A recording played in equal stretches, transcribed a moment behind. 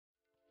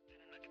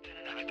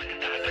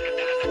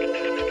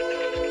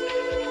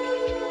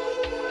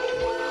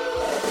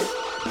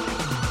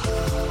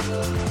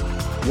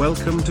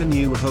Welcome to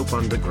New Hope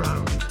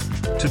Underground.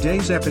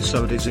 Today's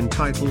episode is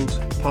entitled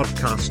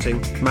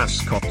Podcasting,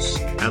 Mascots,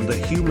 and the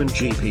Human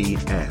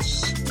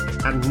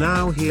GPS. And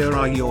now here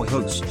are your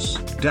hosts,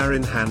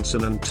 Darren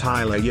Hanson and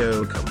Tyler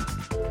Yoakum.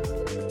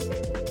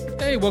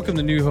 Hey, welcome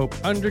to New Hope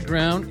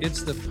Underground.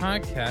 It's the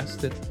podcast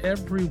that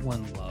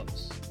everyone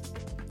loves.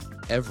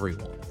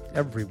 Everyone.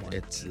 Everyone.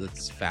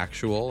 It's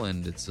factual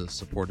and it's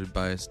supported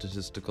by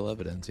statistical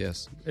evidence.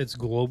 Yes, It's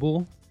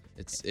global.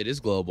 it is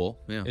global.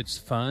 Yeah, It's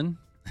fun.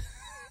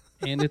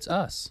 And it's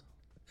us.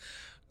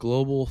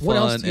 global What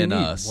else fun do you and need?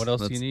 us. What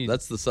else do you That's- need?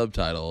 That's the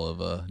subtitle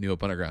of New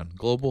Hope Underground.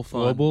 Global fun.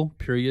 Global,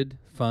 period,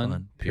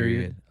 fun, period,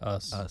 period,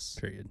 us,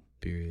 period.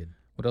 Period.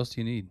 What else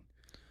do you need?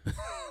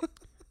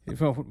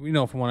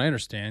 From what I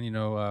understand,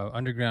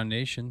 Underground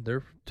Nation,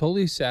 they're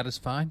totally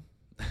satisfied.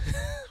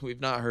 We've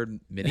not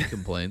heard many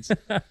complaints.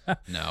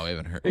 No, we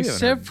haven't heard.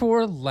 Except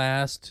for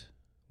last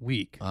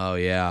week, Oh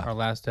yeah, our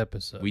last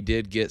episode. we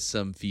did get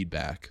some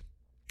feedback.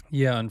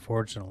 Yeah,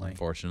 unfortunately.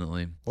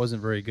 Unfortunately,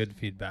 Wasn't very good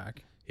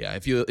feedback. yeah.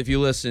 If you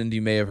listened, you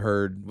may have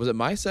heard. Was it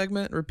my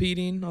segment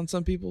repeating on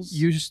some people's?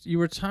 You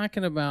were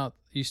talking about,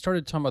 you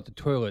started talking about the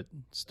toilet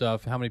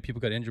stuff, how many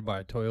people got injured by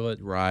a toilet.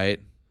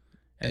 Right.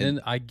 And then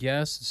I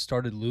guess it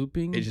started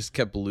looping. It just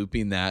kept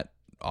looping that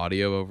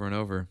audio over and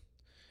over.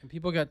 And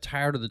people got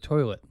tired of the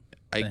toilet.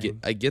 I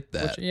get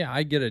that. Which, yeah,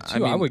 I get it too. I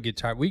mean, I would get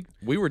tired. We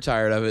were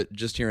tired of it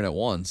just hearing it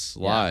once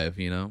live,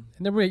 And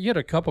then you had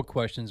a couple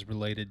questions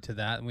related to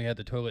that, and we had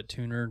the toilet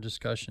tuner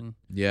discussion.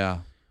 Yeah.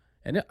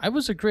 And it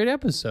was a great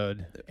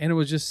episode, and it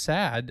was just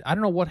sad. I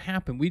don't know what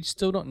happened. We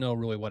still don't know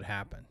really what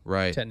happened.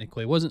 Right.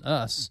 Technically, it wasn't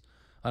us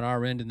on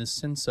our end in the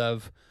sense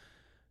of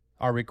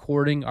our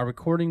recording. Our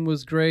recording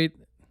was great.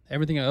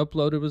 Everything I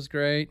uploaded was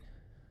great.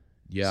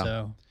 Yeah.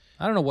 So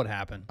I don't know what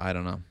happened. I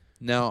don't know.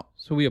 Now,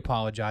 So we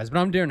apologize. But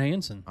I'm Darren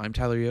Hanson. I'm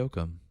Tyler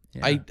Yoakum.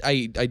 Yeah.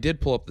 I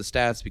did pull up the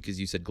stats because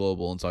you said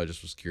global, and so I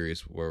just was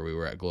curious where we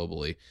were at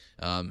globally.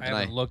 I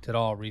haven't looked at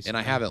all recently. And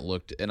I haven't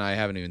looked, and I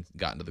haven't even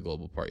gotten to the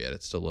global part yet.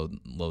 It's still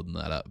loading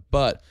that up.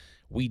 But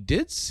we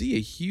did see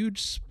a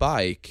huge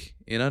spike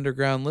in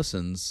underground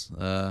listens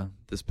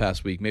this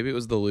past week. Maybe it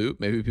was the loop.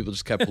 Maybe people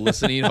just kept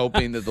listening,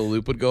 hoping that the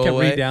loop would go Kept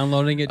away.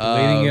 re-downloading it,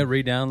 deleting it,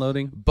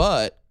 re-downloading.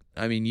 But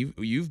I mean,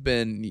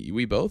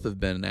 we both have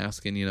been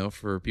asking,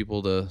 for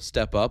people to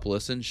step up,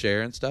 listen,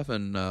 share, and stuff.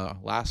 And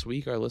last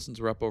week our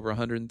listens were up over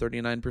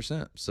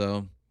 139%.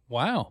 So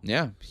Wow.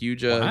 yeah,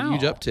 huge Wow.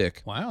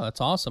 uptick. Wow, that's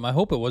awesome. I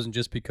hope it wasn't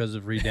just because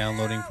of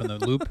re-downloading from the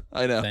loop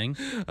I know. thing.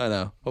 I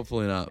know.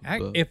 Hopefully not.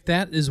 but If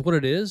that is what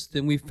it is,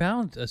 then we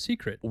found a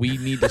secret. we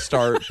need to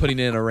start putting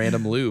in a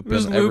random loop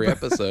Just in every loop.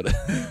 episode,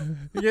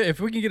 Yeah, if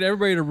we can get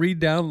everybody to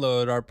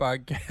re-download our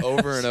podcast.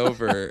 over and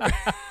over.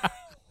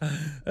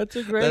 That's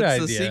a great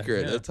That's idea. the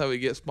secret. Yeah. That's how we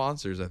get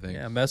sponsors, I think.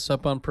 Yeah, mess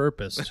up on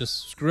purpose.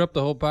 Just screw up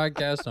the whole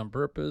podcast on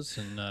purpose,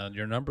 and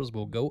your numbers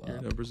will go Your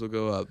up. numbers will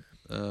go up.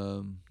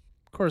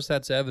 Of course,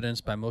 that's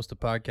evidenced by most of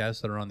the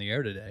podcasts that are on the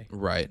air today.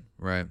 Right.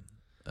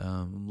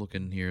 I'm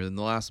looking here. In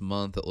the last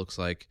month, it looks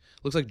like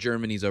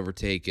Germany's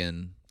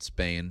overtaken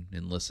Spain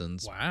in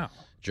listens. Wow.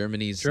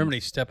 Germany's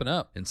stepping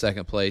up. in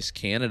second place,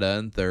 Canada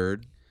in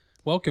third,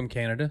 Welcome,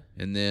 Canada.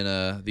 and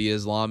then the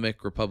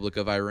Islamic Republic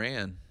of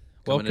Iran.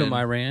 Welcome,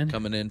 Iran.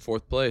 Coming in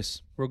fourth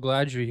place. We're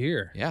glad you're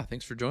here. Yeah,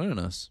 thanks for joining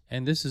us.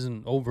 And this is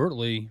an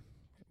overtly,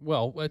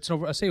 I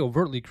say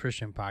overtly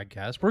Christian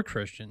podcast. We're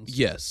Christians.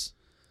 Yes.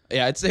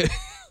 Yeah, I'd say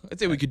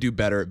we could do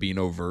better at being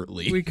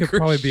overtly. We could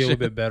probably be a little Christian.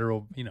 bit better,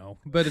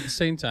 but at the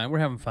same time, we're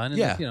having fun. And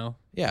Yeah.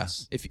 Yeah.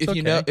 If it's you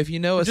okay.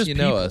 know We're us, just you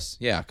know people. us.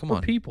 Yeah, come We're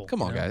on. people,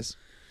 Come on, you know? guys.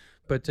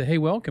 But hey,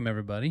 welcome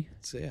everybody.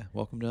 So yeah,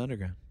 welcome to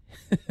Underground.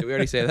 Did we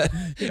already say that?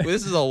 Well,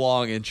 this is a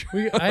long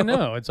intro. I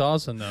know it's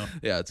awesome though.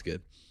 Yeah, it's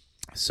good.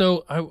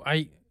 So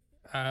I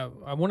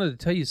wanted to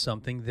tell you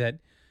something that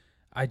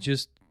I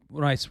just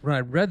when I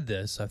read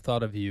this, I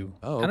thought of you.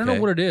 Oh, I don't know okay.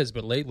 what it is,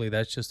 but lately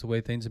that's just the way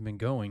things have been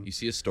going. You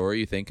see a story,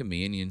 you think of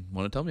me, and you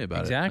want to tell me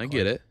about Exactly. it. I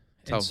get it.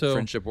 That's And how so-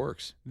 friendship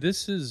works.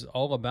 This is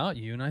all about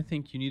you, and I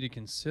think you need to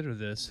consider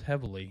this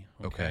heavily.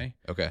 Okay.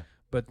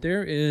 But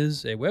there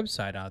is a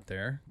website out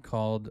there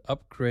called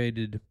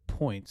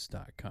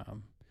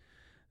upgradedpoints.com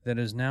that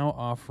is now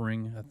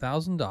offering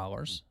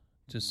 $1,000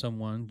 to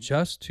someone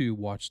just to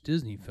watch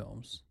Disney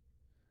films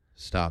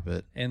Stop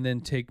it. and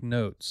then take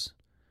notes.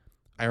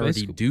 I already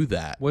Basically- do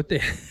that. What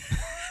they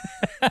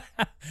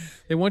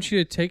they want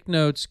you to take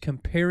notes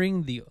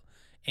comparing the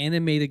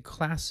animated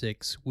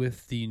classics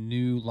with the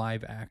new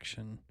live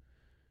action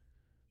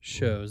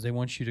shows. They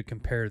want you to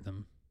compare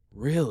them.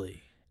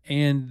 Really?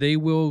 And they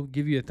will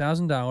give you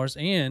 $1,000,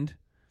 and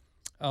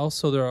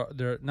also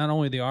they're not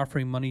only they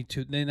offering money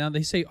to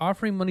they say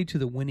offering money to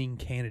the winning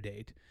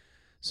candidate.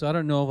 So I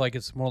don't know if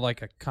it's more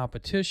like a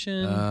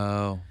competition.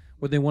 Oh.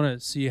 Where they want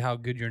to see how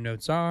good your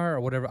notes are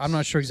or whatever. I'm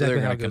not sure So exactly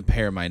they're how going to good.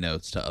 compare my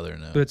notes to other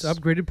notes. But it's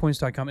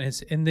upgradedpoints.com,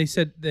 and they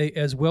said they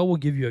as well will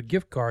give you a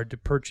gift card to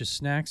purchase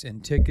snacks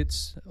and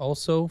tickets,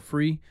 also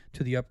free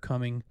to the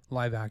upcoming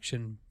live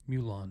action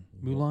Mulan.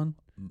 Milan?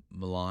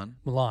 Milan.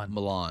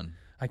 Milan.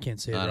 I can't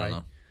say it I right.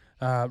 don't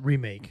know.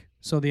 Remake.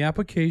 So the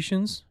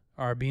applications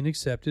are being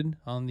accepted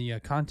on the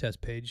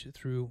contest page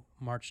through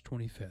March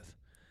 25th.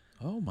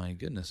 Oh my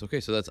goodness.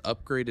 Okay, so that's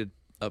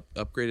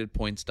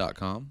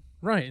upgradedpoints.com.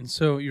 Right, and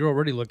so you're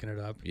already looking it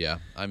up. Yeah,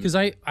 Because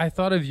I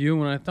thought of you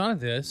when I thought of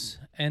this,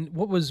 and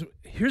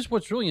here's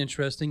what's really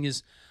interesting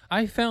is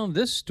I found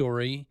this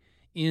story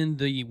in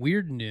the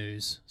weird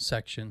news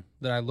section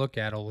that I look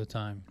at all the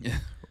time.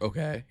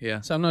 Okay,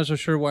 yeah. So I'm not so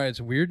sure why it's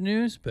weird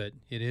news, but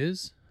it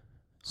is.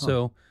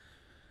 So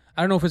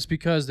I don't know if it's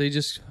because they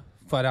just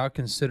flat out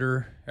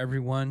consider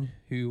everyone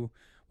who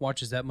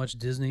watches that much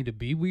Disney to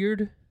be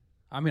weird.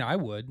 I mean, I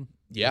would.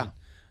 Yeah.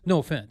 No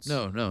offense.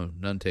 No,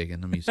 none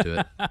taken. I'm used to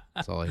it.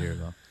 That's all I hear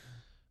about.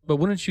 But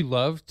wouldn't you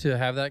love to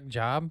have that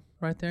job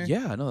right there?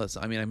 Yeah, no,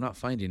 I mean, I'm not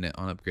finding it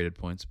on Upgraded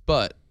Points,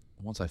 but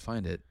once I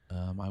find it,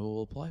 I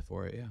will apply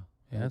for it, yeah.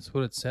 Yeah, that's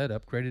what it said,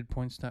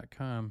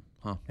 upgradedpoints.com.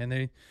 Huh.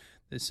 And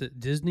this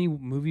Disney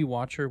movie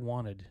watcher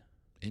wanted.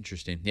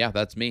 Interesting. Yeah,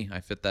 that's me. I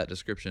fit that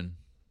description.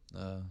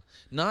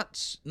 Not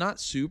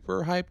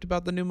super hyped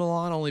about the new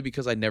Mulan, only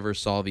because I never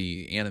saw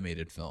the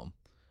animated film.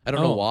 I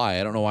don't know why.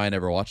 I don't know why I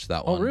never watched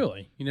that one. Oh,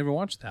 really? You never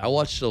watched that? I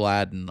watched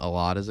Aladdin a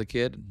lot as a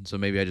kid, so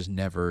maybe I just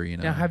never,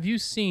 Now, have you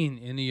seen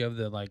any of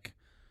the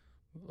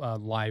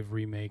live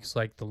remakes,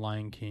 like The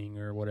Lion King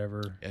or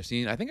whatever? I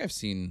think I've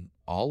seen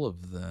all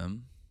of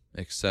them,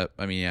 except,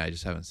 I mean, yeah, I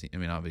just haven't seen. I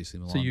mean,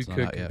 obviously, Mulan's So you not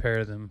could out yet.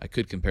 compare them. I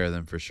could compare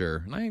them for sure,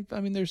 and I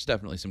mean, there's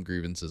definitely some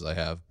grievances I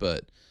have,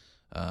 but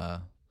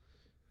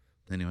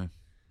anyway,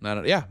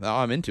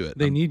 I'm into it.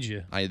 They need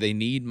you. They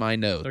need my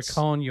notes. They're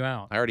calling you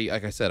out.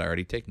 Like I said, I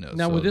already take notes.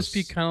 Now, so would this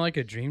be kind of like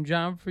a dream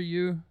job for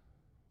you?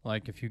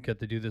 Like if you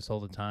get to do this all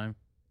the time?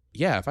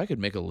 Yeah, if I could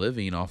make a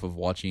living off of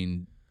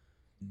watching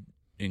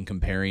and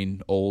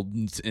comparing old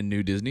and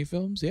new Disney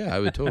films, yeah, I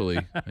would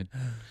totally. I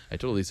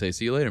totally say,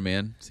 see you later,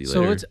 man. See you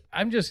later. So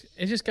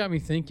it just got me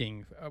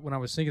thinking when I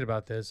was thinking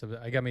about this.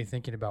 It got me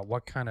thinking about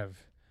what kind of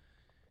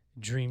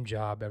dream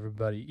job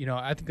everybody.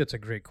 I think that's a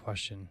great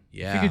question.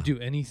 Yeah. If you could do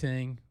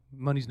anything,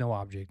 money's no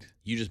object.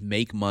 You just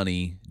make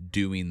money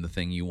doing the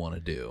thing you want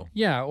to do.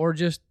 Yeah, or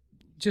just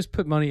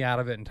put money out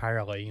of it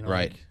entirely.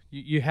 Right. Like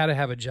you had to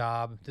have a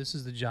job. This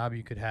is the job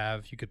you could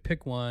have. You could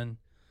pick one.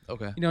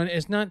 Okay. And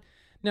it's not.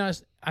 Now,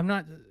 I'm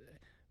not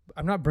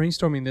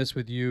brainstorming this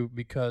with you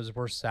because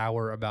we're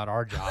sour about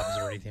our jobs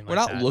or anything We're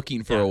like that. not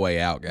looking for a way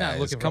out,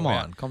 guys. Come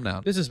on, calm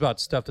down. This is about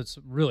stuff that's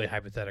really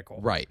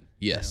hypothetical. Right.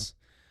 Yes.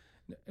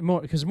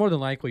 Because more than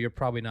likely, you're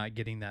probably not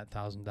getting that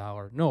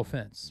 $1,000. No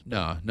offense.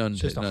 No, none.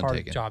 It's just a hard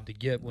taken. job to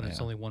get when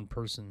it's only one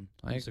person.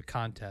 It's a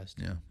contest.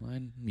 Yeah,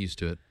 I'm used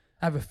to it.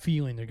 I have a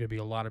feeling there are going to be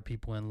a lot of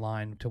people in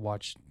line to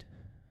watch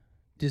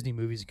Disney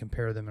movies and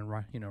compare them, and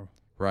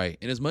Right.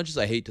 And as much as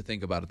I hate to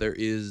think about it, there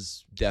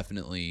is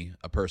definitely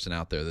a person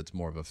out there that's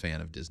more of a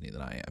fan of Disney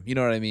than I am. You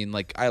know what I mean?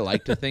 Like, I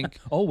like to think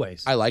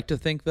always. I like to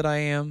think that I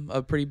am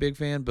a pretty big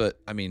fan, but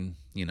I mean,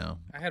 I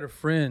had a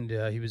friend,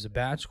 he was a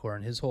bachelor,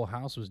 and his whole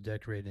house was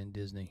decorated in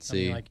Disney.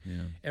 See,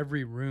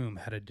 every room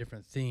had a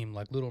different theme.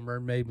 Like Little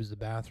Mermaid was the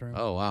bathroom.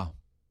 Oh, wow.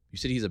 You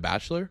said he's a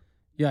bachelor?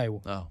 Yeah.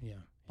 Yeah.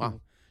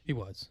 Wow. He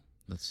was.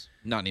 That's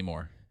not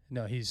anymore.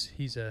 No,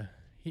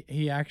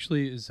 he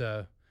actually is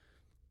a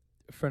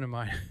friend of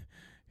mine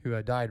who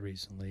died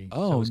recently.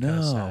 Oh, so it was no. kind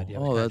of sad.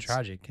 Yeah, that's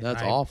tragic. And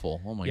that's awful.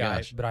 Oh, my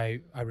gosh. But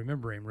I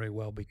remember him really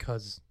well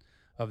because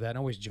of that. And I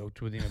always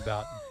joked with him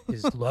about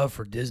his love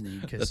for Disney.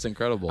 That's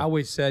incredible. I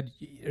always said,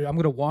 I'm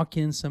going to walk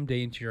in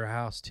someday into your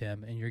house,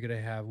 Tim, and you're going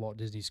to have Walt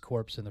Disney's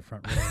corpse in the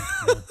front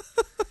room.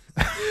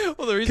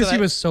 Well, the reason because he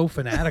was so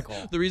fanatical.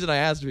 The reason I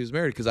asked if he was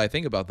married, because I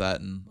think about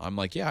that and I'm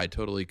like, yeah, I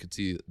totally could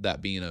see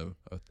that being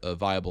a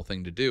viable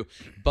thing to do.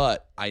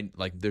 But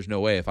there's no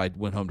way if I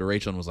went home to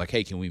Rachel and was like,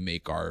 hey, can we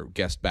make our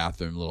guest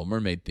bathroom Little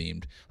Mermaid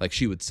themed? Like,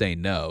 she would say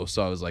no.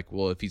 So I was like,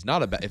 well, if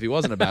he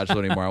wasn't a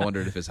bachelor anymore, I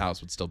wondered if his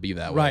house would still be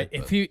that way. Right.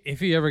 If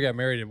he ever got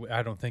married,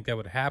 I don't think that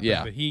would happen.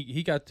 Yeah. But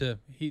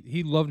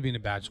he loved being a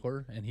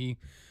bachelor,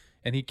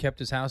 and he kept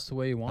his house the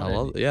way he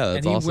wanted.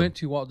 That's awesome. awesome. went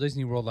to Walt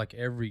Disney World like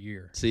every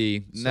year.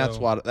 See, that's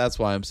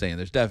why I'm saying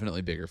there's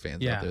definitely bigger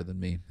fans out there than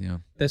me. Yeah,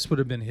 this would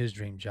have been his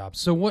dream job.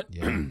 So what?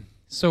 Yeah.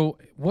 So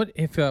what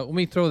if? Let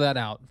me throw that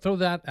out. Throw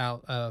that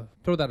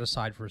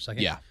aside for a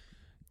second. Yeah,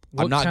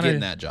 I'm not getting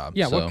that job.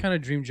 Yeah. So. What kind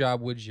of dream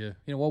job would you?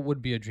 What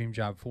would be a dream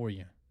job for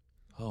you?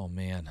 Oh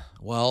man.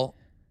 Well,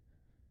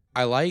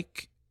 I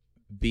like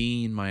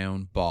being my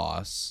own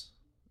boss.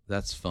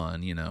 That's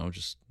fun.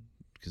 Just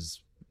because.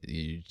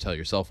 You tell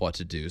yourself what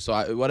to do.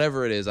 So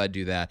whatever it is, I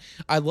do that.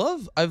 I've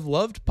loved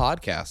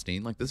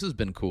podcasting. Like, this has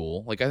been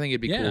cool. Like, I think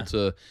it'd be cool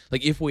to,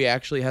 like, if we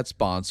actually had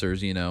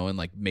sponsors, and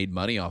like made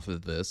money off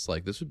of this,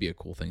 like, this would be a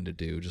cool thing to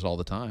do just all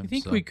the time. You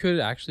think we could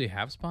actually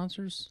have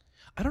sponsors?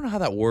 I don't know how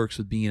that works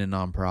with being a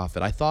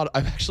nonprofit.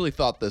 I've actually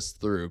thought this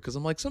through because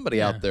I'm like,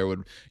 somebody out there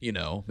would,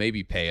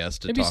 maybe pay us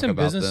to maybe talk about them.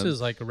 Maybe some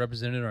businesses, like a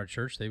representative in our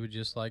church, they would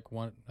just like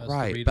want us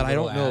to read but a I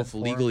don't know ad if for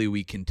legally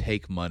we can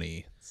take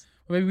money.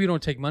 Maybe we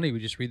don't take money. We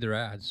just read their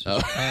ads. Oh.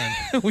 It's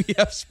fun. We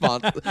have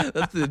sponsor.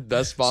 That's the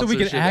best So sponsorship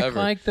we can act ever.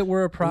 like that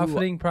we're a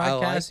profiting I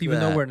podcast, like even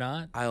that. though we're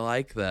not. I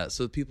like that.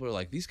 So people are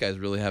like, these guys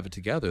really have it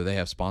together. They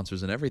have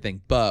sponsors and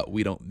everything, but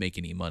we don't make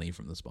any money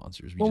from the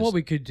sponsors. Well, what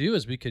we could do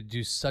is we could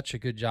do such a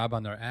good job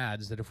on their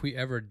ads that if we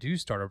ever do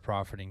start a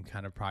profiting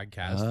kind of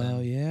podcast,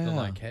 then they're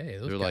like, hey,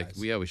 those they're guys.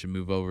 like, we should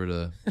move over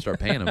to start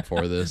paying them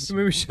for this.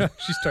 Maybe we should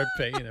actually start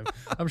paying them.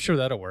 I'm sure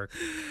that'll work.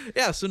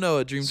 Yeah. So no,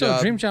 a dream So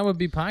job. dream job would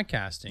be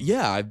podcasting.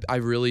 Yeah, I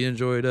really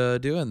enjoyed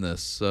doing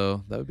this,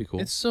 so that would be cool.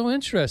 It's so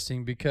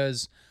interesting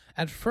because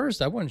at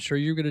first I wasn't sure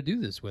you were going to do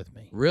this with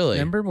me. Really?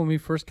 Remember when we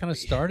first kind of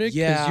started? Because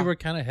Yeah. you were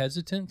kind of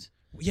hesitant.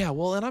 Yeah,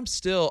 well, and I'm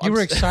still. You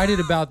were excited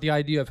about the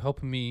idea of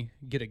helping me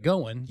get it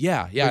going.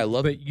 Yeah, I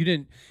love it. But you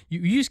didn't.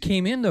 You just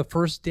came in the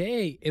first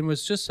day and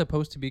was just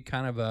supposed to be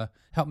kind of a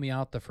help me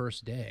out the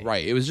first day.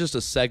 Right. It was just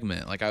a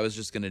segment. Like I was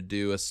just gonna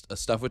do a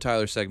Stuff with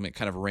Tyler segment,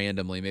 kind of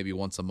randomly, maybe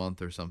once a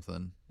month or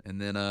something, and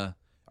then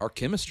our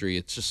chemistry,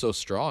 it's just so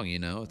strong, you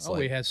know. It's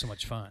We like had so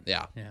much fun.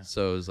 yeah. Yeah.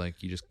 So it was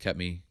like you just kept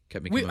me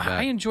coming I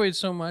back. enjoyed it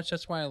so much.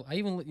 That's why I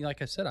even,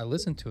 like I said, I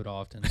listen to it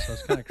often. So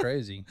it's kind of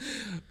crazy.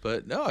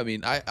 But no, I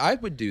mean, I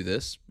would do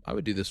this. I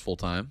would do this full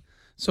time.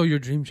 So your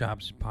dream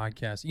jobs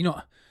podcast, you know,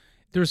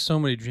 there's so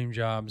many dream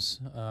jobs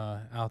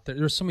out there.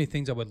 There's so many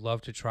things I would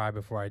love to try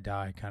before I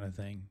die, kind of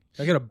thing.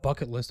 I got a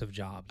bucket list of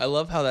jobs. I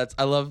love how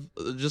I love,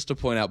 just to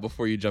point out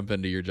before you jump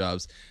into your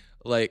jobs,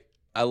 like,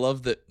 I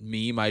love that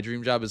my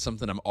dream job is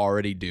something I'm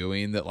already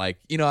doing that, like,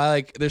 you know,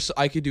 I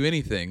could do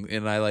anything.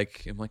 And I'm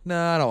like,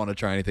 nah, I don't want to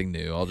try anything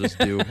new. I'll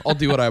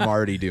do what I'm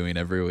already doing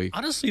every week.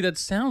 Honestly, that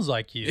sounds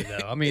like you,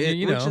 though. I mean,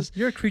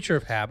 you're a creature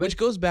of habit. Which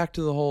goes back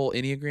to the whole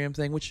Enneagram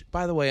thing, which,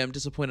 by the way, I'm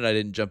disappointed I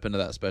didn't jump into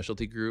that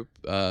specialty group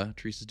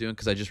Teresa's doing,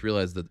 because I just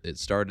realized that it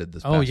started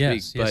this past week.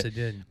 Yes, But it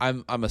did.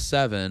 I'm a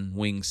 7,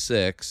 wing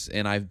 6,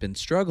 and I've been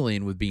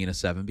struggling with being a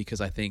 7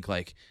 because I think,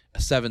 like, a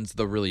 7's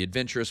the really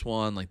adventurous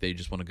one, like they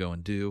just want to go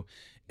and do.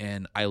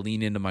 And I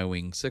lean into my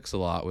wing 6 a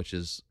lot, which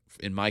is,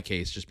 in my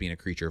case, just being a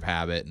creature of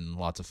habit and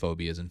lots of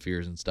phobias and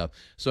fears and stuff.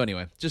 So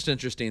anyway, just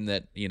interesting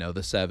that, you know,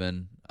 the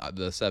 7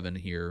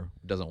 here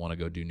doesn't want to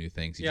go do new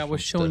things. He Yeah, I just was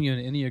wants showing to- you an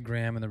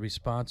Enneagram and the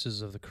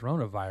responses of the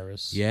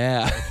coronavirus.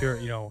 Yeah. If you're,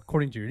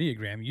 according to your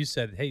Enneagram, you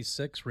said, hey,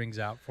 6 rings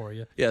out for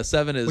you. Yeah,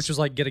 7 is... Which was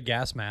like, get a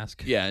gas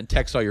mask. Yeah, and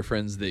text all your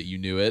friends that you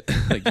knew it.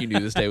 Like, you knew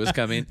this day was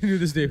coming. You knew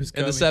this day was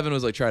coming. And the 7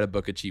 was like, try to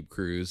book a cheap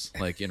cruise,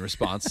 like, in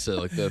response to,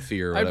 like, the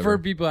fear or whatever. I've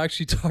heard people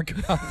actually talk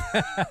about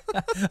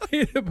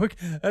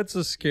that. That's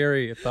a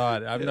scary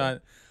thought.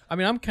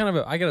 I'm kind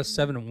of I got a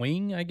 7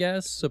 wing, I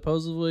guess,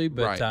 supposedly,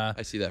 but right.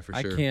 I see that for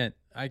sure.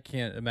 I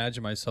can't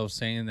imagine myself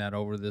saying that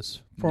over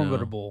this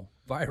formidable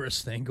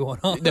virus thing going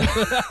on.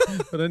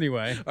 But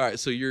anyway. All right,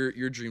 so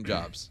your dream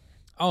jobs.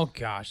 Oh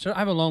gosh, so I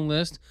have a long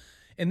list,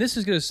 and this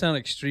is going to sound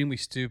extremely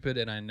stupid,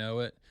 and I know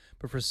it,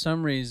 but for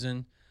some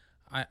reason,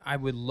 I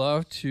would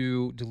love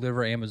to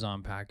deliver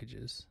Amazon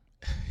packages,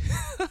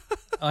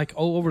 like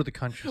all over the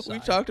countryside. We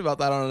talked about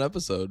that on an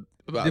episode.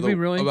 Did we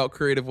really? About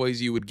creative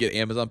ways you would get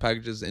Amazon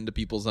packages into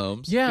people's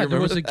homes. Yeah, You there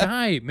was remember a that?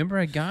 guy. Remember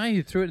a guy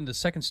who threw it in the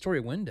second story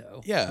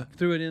window? Yeah.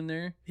 Threw it in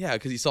there. Yeah,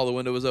 because he saw the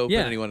window was open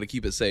Yeah. and he wanted to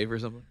keep it safe or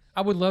something.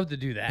 I would love to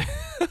do that,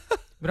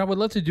 but I would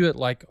love to do it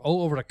like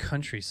all over the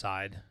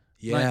countryside.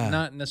 Yeah.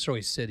 Not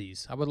necessarily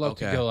cities. I would love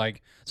to Okay. go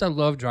so I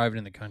love driving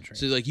in the country.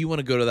 So, like, you want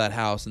to go to that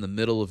house in the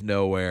middle of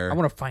nowhere. I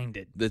want to find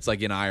it. That's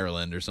like in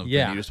Ireland or something.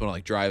 Yeah. You just want to,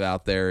 like, drive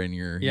out there in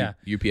your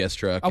UPS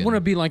truck. I want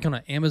to be like on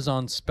an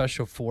Amazon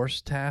special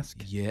force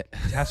task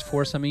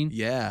force. I mean,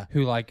 Yeah.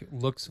 who like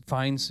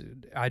finds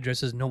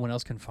addresses no one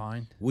else can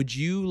find. Would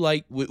you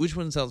like, which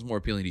one sounds more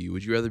appealing to you?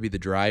 Would you rather be the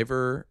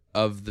driver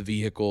of the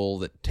vehicle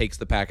that takes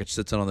the package,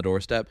 sits it on the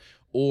doorstep,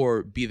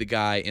 or be the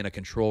guy in a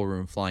control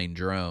room flying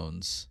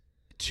drones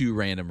to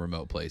random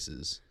remote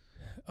places?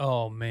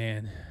 Oh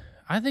man,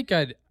 I think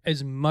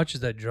as much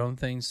as that drone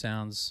thing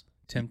sounds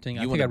tempting,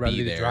 I think wanna I'd rather be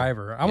be the there.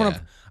 driver. I want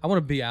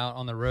to be out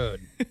on the road.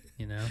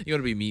 You know, You want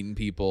to be meeting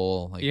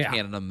people, like Yeah.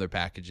 handing them their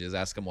packages,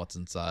 ask them what's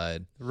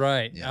inside.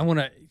 right? Yeah. I want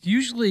to.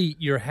 Usually,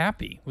 you're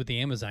happy with the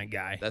Amazon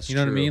guy. That's you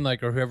know what I true. mean,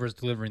 like or whoever's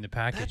delivering the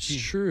package.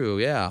 That's true,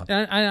 yeah.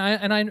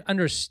 And I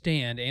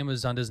understand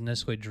Amazon doesn't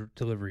necessarily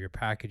deliver your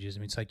packages. I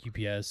mean, it's like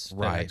UPS,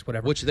 Right. FedEx,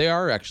 whatever. Which they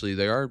are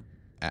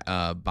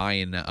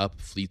buying up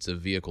fleets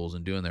of vehicles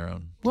and doing their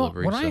own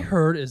delivery. What I so-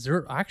 heard is there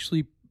are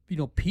actually,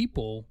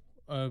 people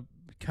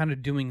kind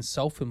of doing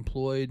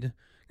self-employed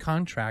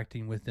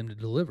contracting with them to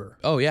deliver.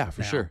 Oh yeah,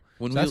 for now. sure.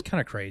 So that's kind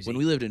of crazy. When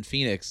we lived in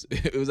Phoenix,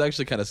 it was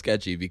actually kind of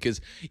sketchy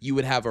because you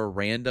would have a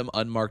random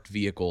unmarked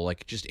vehicle,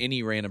 like just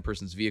any random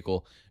person's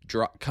vehicle,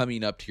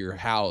 coming up to your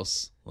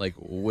house, like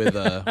with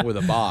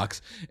a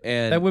box,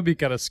 and that would be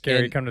kind of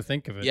scary. and- Come to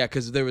think of it. yeah,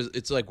 because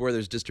it's like where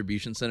there's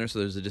distribution center. So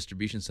there's a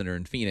distribution center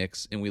in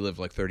Phoenix, and we lived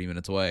like 30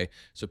 minutes away.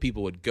 So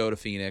people would go to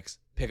Phoenix,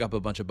 pick up a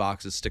bunch of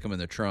boxes, stick them in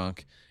their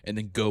trunk, and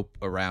then go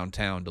around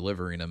town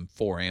delivering them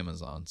for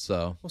Amazon.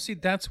 So Well, see,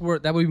 that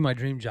would be my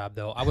dream job,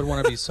 though. I would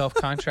want to be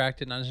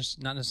self-contracted,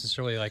 not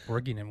necessarily like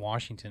working in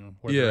Washington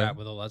where they're Yeah. at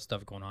with all that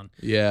stuff going on.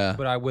 yeah,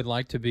 But I would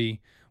like to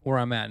be where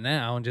I'm at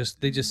now, and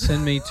they just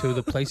send me to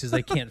the places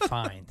they can't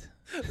find.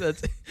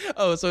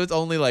 So it's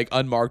only like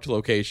unmarked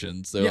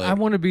locations. They're Yeah, like, I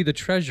want to be the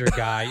treasure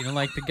guy,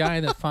 like the guy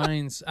that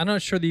finds. I'm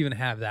not sure they even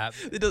have that.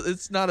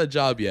 it's not a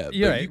job yet.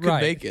 Yeah, but you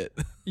can make it.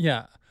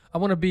 Yeah, I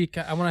want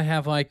to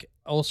have like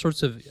all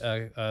sorts of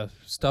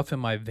stuff in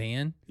my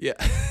van, Yeah,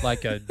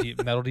 like a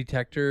metal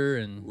detector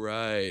and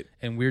right.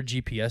 and weird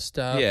GPS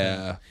stuff.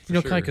 Yeah, and,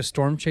 kind of like a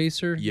storm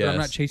chaser. Yes. But I'm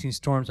not chasing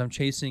storms. I'm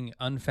chasing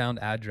unfound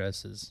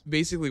addresses.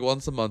 Basically,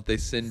 once a month they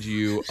send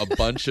you a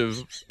bunch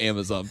of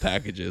Amazon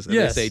packages, and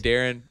Yes. they say,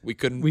 "Darren, we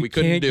couldn't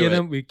Can't do get it.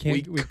 them. We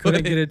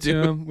couldn't get it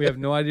to them. We have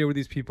no idea where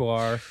these people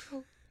are.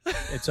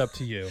 It's up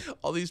to you."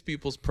 All these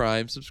people's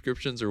Prime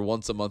subscriptions are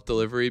once a month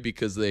delivery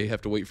because they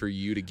have to wait for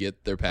you to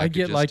get their I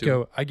packages.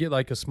 get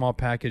like a small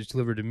package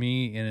delivered to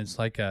me, and it's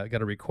like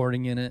got a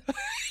recording in it.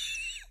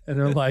 And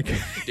they're like,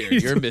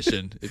 Darren, your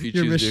mission if you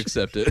Your choose mission. to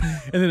accept it.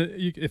 and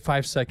then in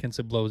 5 seconds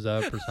it blows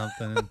up or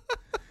something,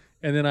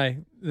 and then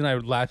I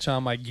would latch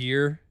on my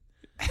gear,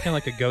 kind of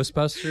like a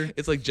Ghostbuster.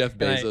 It's like Jeff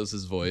And I-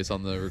 Bezos' voice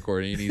on the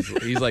recording.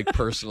 He's like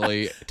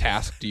personally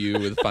tasked you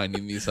with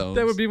finding these homes.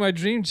 That would be my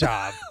dream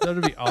job. That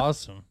would be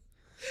awesome.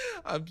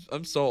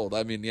 I'm sold.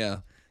 I mean, yeah,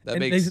 that And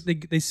makes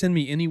they send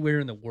me anywhere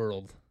in the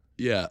world.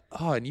 yeah.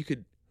 Oh,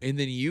 and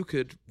then you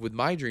could with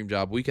my dream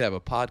job, we could have a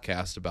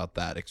podcast about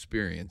that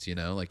experience.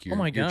 Like your Oh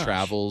my your gosh.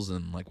 travels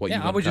and like what Yeah,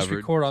 you've I would just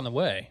uncovered. record on the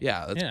way.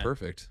 Yeah, that's Yeah.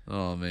 perfect.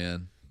 Oh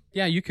man,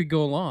 Yeah, you could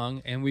go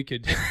along, and we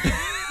could.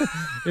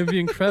 It'd be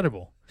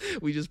incredible.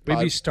 we just We'd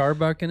be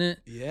Starbucking it.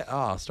 yeah.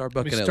 Oh,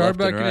 Starbucking We'd it left and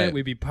Starbucking right. it.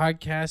 We'd be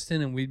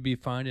podcasting, and we'd be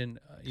finding,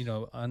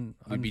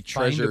 We'd be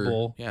treasure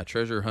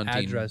unfindable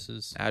hunting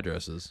addresses.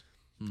 Addresses.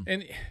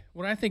 And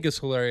what I think is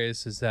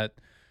hilarious is that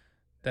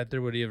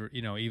there would ever,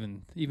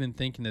 even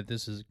thinking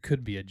that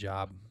could be a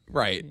job.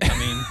 Right. I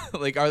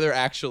mean, like, are there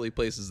actually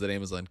places that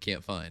Amazon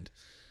can't find?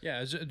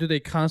 yeah. Do they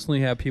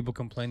constantly have people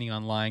complaining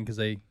online because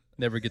they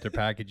never get their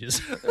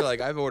packages? They're like,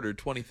 I've ordered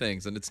 20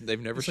 things and they've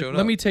never It's like, shown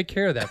let up. me take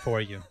care of that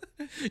for you,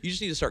 You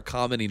just need to start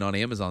commenting on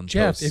Amazon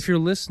Jeff. posts. If you're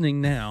listening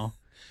now,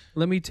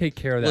 let me take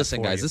care of that. Listen,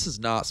 for guys, you. this is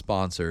not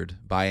sponsored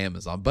by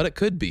Amazon, but it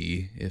could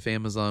be if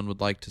Amazon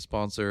would like to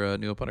sponsor a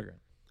New Up Underground.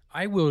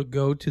 I will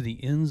go to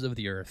the ends of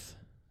the earth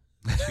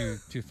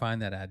to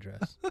find that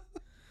address.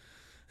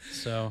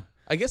 So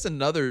I guess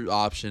another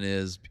option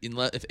is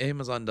if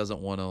Amazon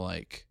doesn't want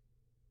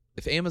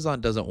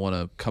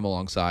to come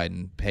alongside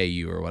and pay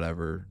you or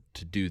whatever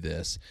to do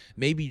this,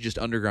 maybe just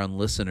Underground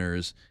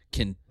listeners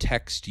can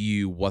text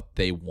you what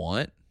they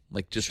want,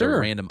 like just a Sure.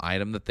 random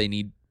item that they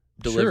need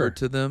delivered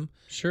to them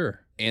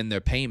sure, and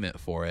their payment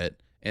for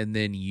it, and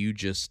then you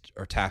just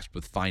are tasked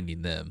with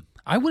finding them.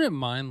 I wouldn't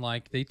mind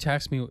like they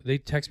text me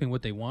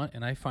what they want,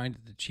 and I find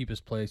it the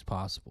cheapest place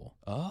possible,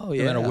 Oh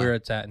no matter where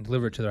it's at, and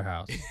deliver it to their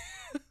house.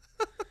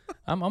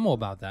 I'm all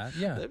about that.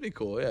 Yeah, That'd be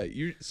cool.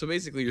 Yeah. So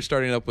basically, you're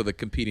starting up with a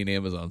competing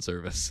Amazon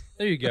service.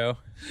 there you go.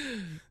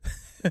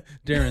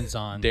 Darren's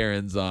on.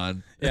 Darren's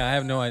on Yeah, I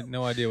have no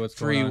idea what's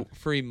going on.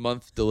 free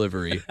month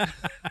delivery.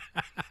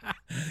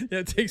 Yeah,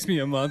 it takes me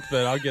a month,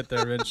 but I'll get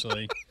there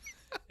eventually,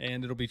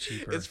 and it'll be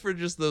cheaper. It's for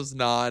just those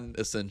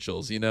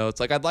non-essentials. It's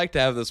like I'd like to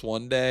have this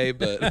one day,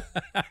 but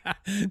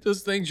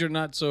Those things you're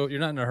not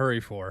in a hurry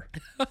for.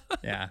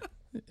 Yeah,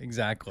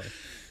 exactly.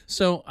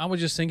 So I was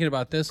just thinking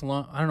about this. I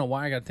don't know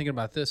why I got thinking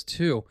about this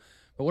too,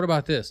 but what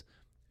about this?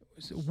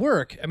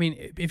 Work. I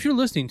mean, if you're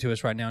listening to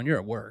us right now and you're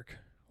at work,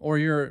 or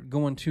you're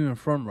going to and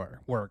from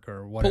work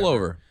or whatever, pull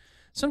over.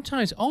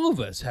 Sometimes all of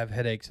us have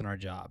headaches in our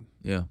job.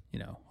 Yeah.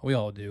 We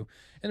all do.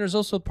 And there's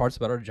also parts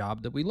about our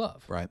job that we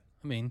love. Right.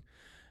 I mean,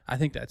 I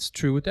think that's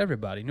true with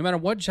everybody. No matter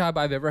what job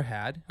I've ever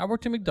had, I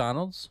worked at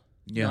McDonald's.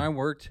 Yeah. I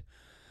worked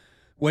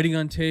waiting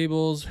on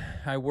tables.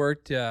 I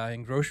worked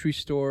in grocery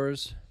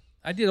stores.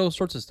 I did all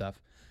sorts of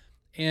stuff.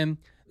 And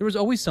there was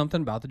always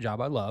something about the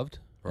job I loved.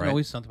 Right. And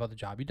always something about the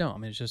job you don't. I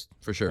mean, it's just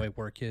For sure. the way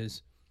work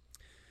is.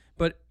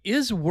 But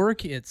is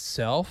work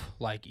itself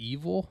like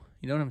evil?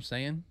 You know what I'm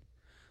saying?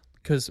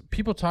 Because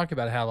people talk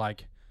about how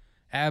like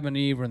Adam and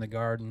Eve were in the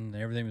garden, and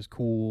everything was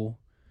cool,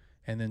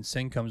 and then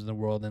sin comes in the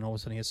world, and all of a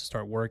sudden he has to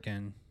start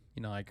working.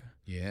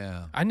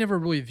 Yeah. I never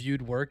really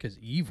viewed work as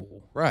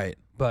evil, Right.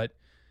 but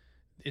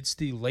it's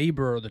the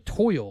labor or the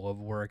toil of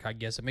work, I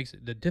guess. It makes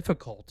it the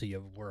difficulty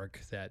of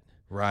work that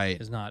Right.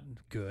 is not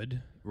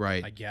good,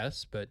 Right. I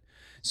guess. But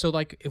so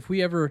like if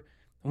we ever,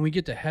 when we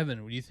get to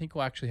heaven, do you think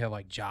we'll actually have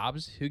like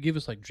jobs? Who give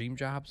us like dream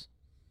jobs?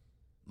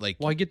 Like,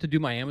 Well, I get to do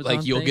my Amazon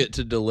like you'll thing. get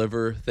to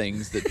deliver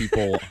things that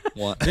people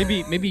want.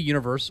 Maybe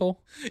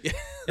Universal,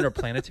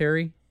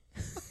 Interplanetary.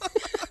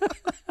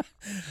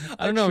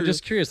 I don't know. I'm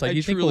just curious. Like, I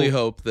you think truly we'll-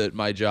 hope that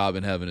my job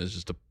in heaven is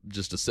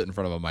just to sit in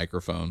front of a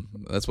microphone.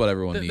 That's what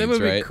everyone needs, that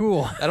would right? be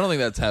cool. I don't think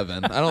that's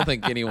heaven. I don't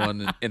think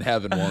anyone in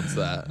heaven wants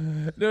that.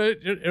 No,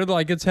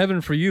 like it's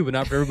heaven for you, but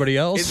not for everybody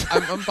else.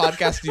 I'm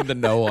podcasting to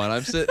no one.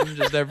 I'm sitting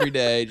just every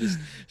day, just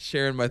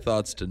sharing my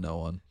thoughts to no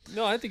one.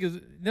 I think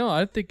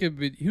it'd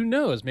be, who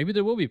knows? Maybe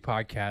there will be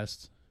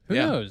podcasts. Who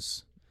Yeah.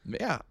 knows?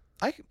 Yeah,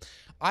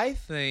 I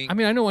think. I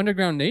mean, I know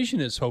Underground Nation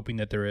is hoping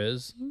that there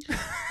is.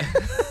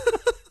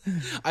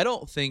 I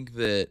don't think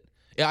that.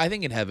 Yeah, I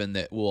think in heaven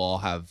that we'll all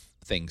have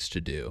things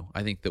to do.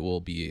 I think that we'll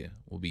be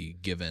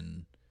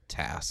given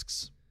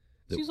tasks.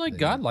 Seems like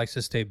God likes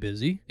to stay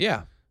busy.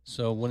 Yeah.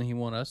 So wouldn't He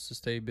want us to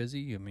stay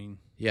busy? I mean,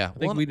 Yeah. I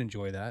think we'd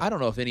enjoy that. I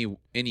don't know if any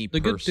the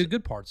person.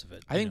 good parts of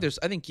it. I think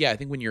I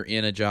think when you're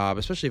in a job,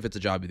 especially if it's a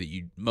job that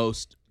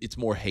it's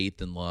more hate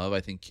than love. I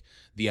think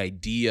the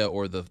idea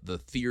or the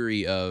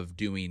theory of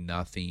doing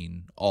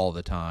nothing all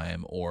the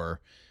time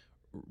or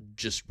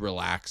just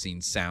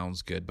relaxing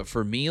sounds good. But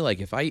for me, like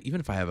even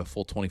if I have a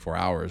full 24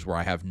 hours where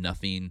I have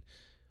nothing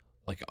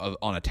like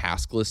on a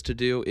task list to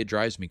do, it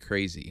drives me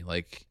crazy.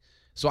 Like,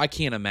 so I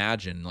can't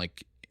imagine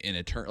like in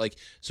a turn, like,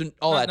 so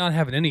all that not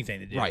having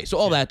anything to do. Right. So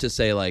all that to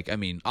say, like, I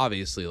mean,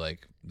 obviously,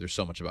 like, there's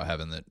so much about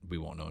heaven that we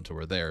won't know until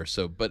we're there.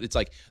 So, but it's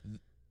like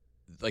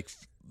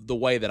the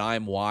way that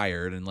I'm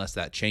wired, unless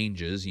that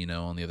changes,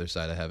 on the other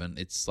side of heaven,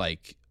 it's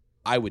like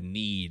I would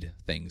need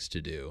things to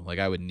do. Like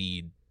I would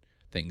need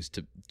things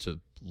to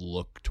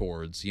look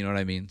towards. You know what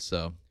I mean?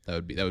 So that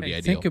would be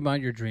ideal. Think about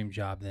your dream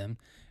job then,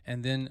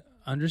 and then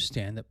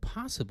understand that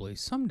possibly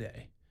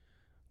someday,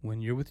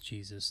 when you're with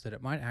Jesus, that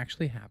it might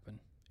actually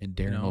happen. And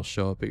Darren will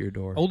show up at your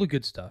door. All the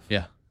good stuff.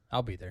 Yeah.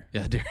 I'll be there.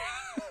 Yeah, Darren.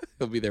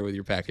 He'll be there with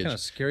your package. Kind of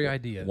scary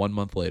idea. 1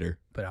 month later.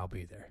 But I'll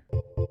be there.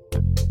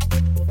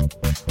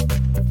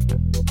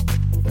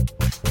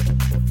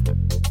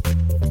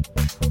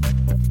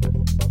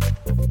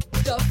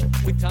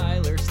 Stuff with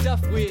Tyler,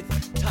 stuff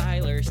with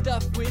Tyler,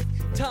 stuff with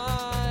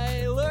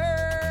Tyler.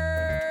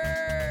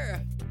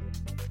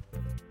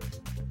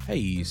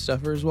 Hey,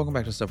 Stuffers. Welcome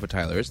back to Stuff with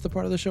Tyler. It's the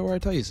part of the show where I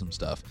tell you some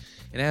stuff.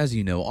 And as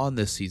you know, on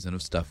this season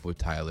of Stuff with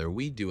Tyler,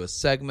 we do a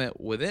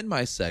segment within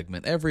my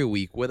segment every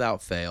week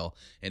without fail,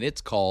 and it's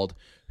called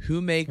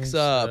Who Makes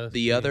Up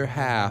the Other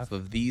Half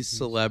of These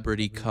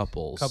Celebrity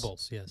Couples?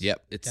 Couples, yes.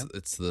 Yep.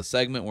 It's the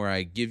segment where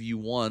I give you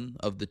one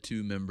of the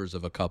two members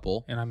of a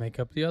couple. And I make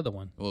up the other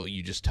one. Well,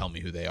 you just tell me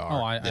who they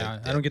are. Oh,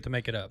 I don't get to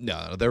make it up.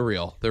 No, they're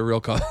real. They're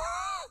real couples.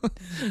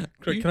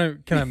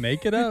 Can I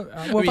make it up?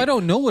 Well, if I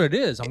don't know what it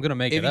is, I'm gonna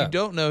make it up. If you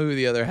don't know who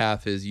the other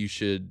half is, you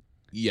should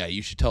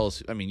tell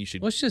us. I mean, you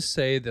should. Let's just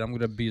say that I'm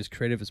gonna be as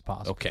creative as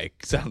possible. Okay,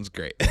 sounds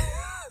great.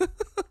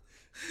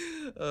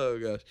 Oh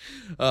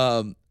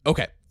gosh.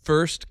 Okay,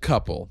 first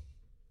couple,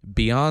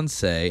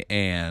 Beyonce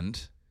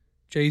and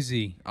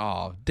Jay-Z.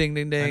 Oh, ding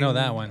ding ding. I know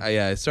that one.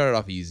 Yeah, it started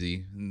off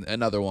easy.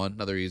 Another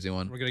easy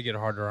one. We're gonna get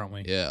harder, aren't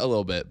we? Yeah, a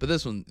little bit, but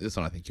this one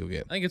I think you'll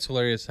get. I think it's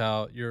hilarious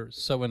how you're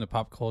so into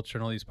pop culture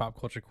and all these pop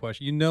culture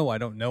questions. I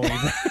don't know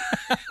anything.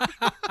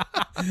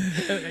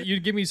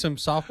 You'd give me some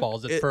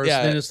softballs at first,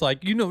 and then it's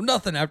like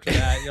nothing after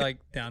that. You're like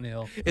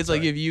downhill. It's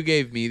like if you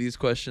gave me these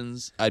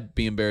questions, I'd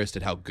be embarrassed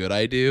at how good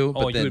I do.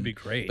 Oh, you would be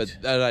great.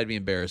 But I'd be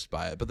embarrassed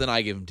by it. But then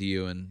I give them to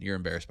you, and you're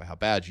embarrassed by how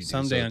bad you do.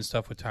 Someday on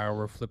Stuff with Tyler,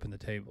 we're flipping the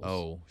tables.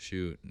 Oh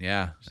shoot,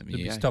 yeah. I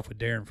mean, Stuff with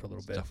Darren for a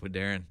little bit. Stuff with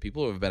Darren.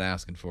 People have been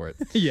asking for it.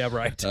 Yeah,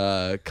 right.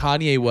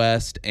 Kanye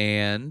West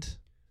and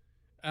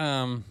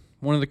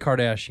one of the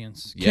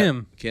Kardashians.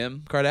 Kim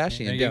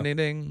Kardashian. Yeah, ding ding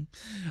ding.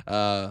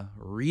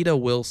 Rita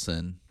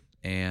Wilson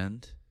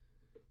and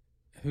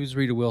who's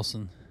Rita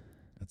Wilson?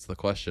 That's the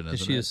question. Is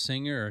she a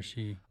singer or is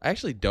she? I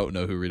actually don't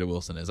know who Rita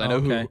Wilson is. I know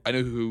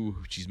who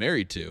she's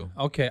married to.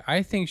 Okay,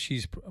 I think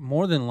she's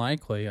more than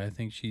likely. I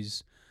think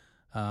she's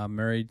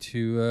married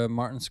to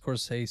Martin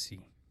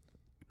Scorsese.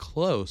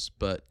 Close,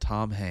 but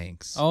Tom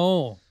Hanks.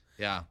 Oh.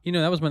 Yeah.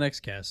 That was my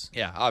next guess.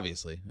 Yeah,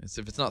 obviously. If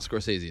it's not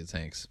Scorsese, it's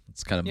Hanks.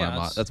 It's kind of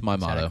that's my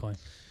exactly. motto.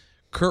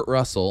 Kurt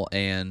Russell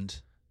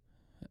and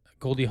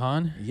Goldie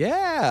Hawn.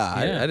 Yeah.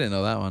 I didn't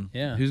know that one.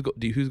 Yeah. Who's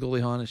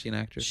Goldie Hawn? Is she an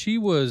actress? She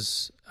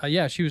was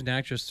she was an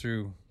actress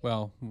through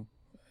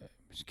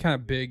she's kind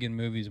of big in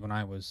movies when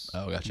I was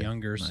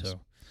younger. Nice.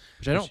 So,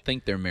 which I don't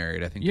think they're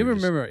married. I think you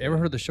ever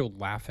heard the show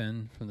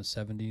Laugh-In from the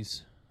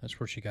 70s? That's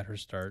where she got her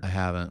start. I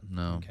haven't.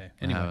 No. Okay.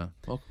 Anyway, I haven't.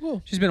 Well,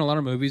 cool. She's been in a lot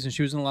of movies, and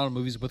she was in a lot of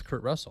movies with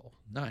Kurt Russell.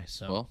 Nice.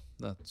 So. Well,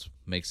 that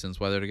makes sense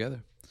why they're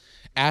together.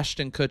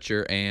 Ashton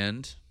Kutcher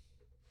and.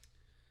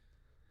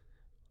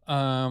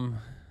 Well,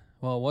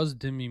 it was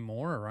Demi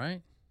Moore,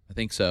 right? I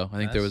think so. I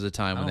think there was a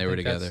time when they were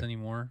together. That's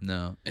anymore.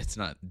 No, it's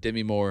not.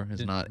 Demi Moore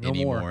is not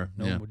anymore.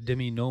 No,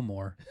 Demi no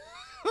more.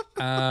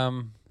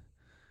 I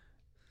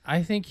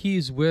think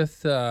he's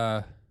with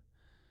another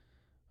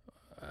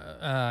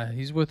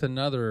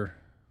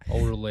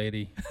older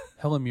lady,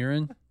 Helen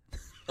Mirren.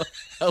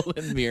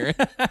 Helen Mirren.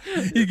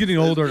 He's getting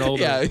older and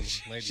older. Yeah,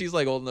 she's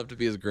like old enough to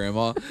be his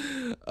grandma.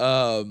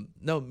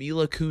 No,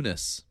 Mila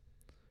Kunis.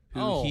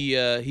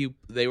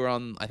 They were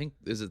on. I think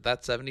is it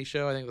That 70s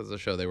Show? I think that's the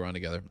show they were on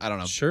together. I don't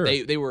know. Sure.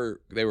 They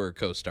were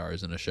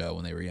co-stars in a show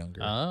when they were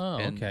younger. Oh,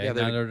 and okay. Yeah,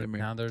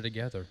 now they're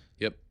together.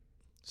 Yep.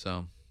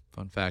 So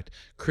fun fact: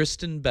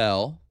 Kristen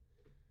Bell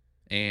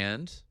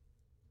and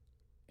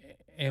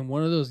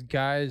one of those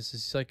guys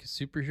is like a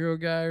superhero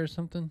guy or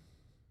something.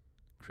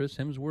 Chris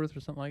Hemsworth or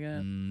something like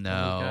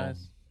that.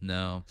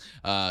 No.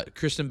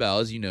 Kristen Bell,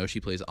 as you know, she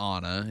plays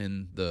Anna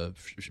in the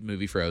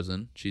movie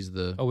Frozen. She's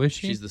the is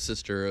she? She's the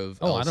sister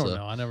of Elsa. I don't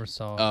know. I never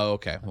saw. Oh,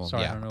 okay. Well,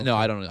 sorry, yeah. I don't know. No,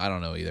 I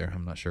don't know either.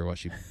 I'm not sure what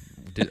she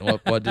did.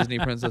 What Disney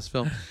princess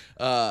film.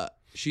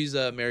 She's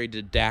married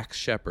to Dax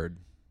Shepard.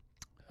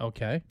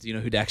 Okay. Do you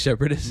know who Dax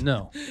Shepard is?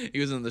 No. He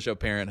was in the show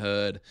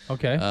Parenthood.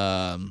 Okay.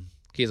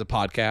 He has a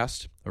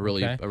podcast, a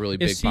really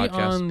big Is he podcast.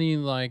 on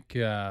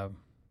the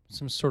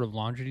some sort of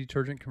laundry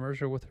detergent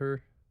commercial with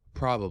her?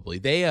 Probably.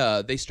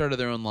 They started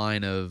their own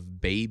line of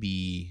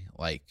baby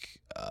like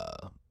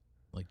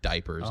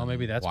diapers and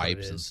maybe that's what it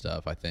wipes and is.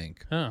 stuff, I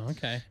think. Oh,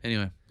 okay.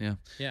 Anyway, yeah.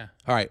 Yeah.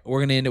 All right, we're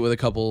gonna end it with a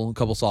couple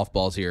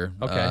softballs here.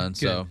 Okay. And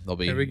good. so they'll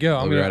be. Here we go.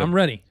 they'll be I'm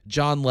ready.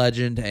 John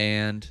Legend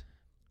and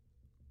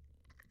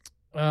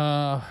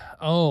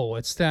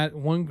it's that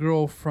one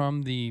girl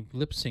from the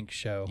lip sync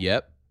show.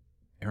 yep,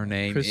 her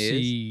name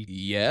Chrissy is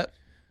yep.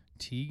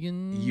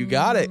 Teigen. You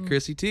got it,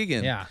 Chrissy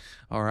Teigen. Yeah.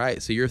 All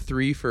right, so you're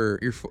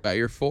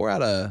 4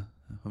 out of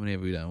how many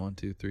have we done? 1,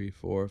 2, 3,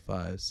 4,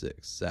 5,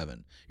 6,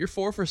 7. You're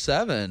 4 for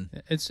 7.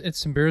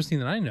 It's embarrassing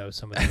that I know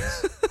some of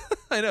these.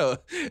 I know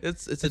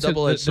it's a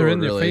double-edged sword. They're in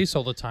their really. face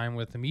all the time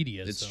with the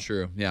media. It's so.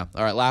 true. Yeah.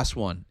 All right, last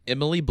one.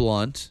 Emily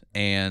Blunt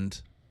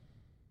and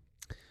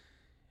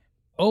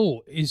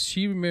Oh, is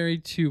she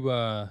married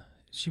to?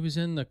 She was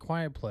in The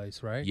Quiet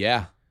Place, right?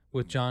 yeah.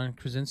 With John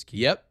Krasinski.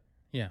 Yep.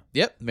 Yeah.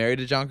 Yep. Married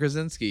to John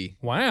Krasinski.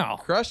 Wow.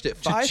 Crushed it.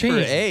 5 for Cha-ching.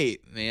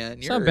 8, man.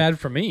 It's not bad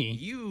for me.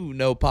 You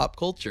know pop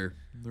culture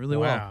really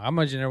Wow. I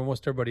imagine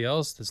almost everybody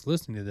else that's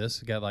listening to this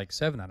got like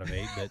 7 out of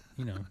 8, but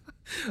you know.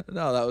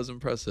 No, that was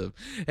impressive.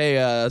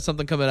 Hey,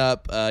 something coming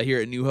up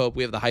here at New Hope.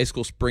 We have the high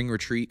school spring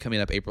retreat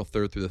coming up April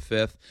 3rd through the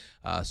 5th.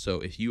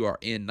 So if you are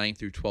in 9th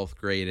through 12th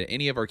grade at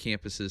any of our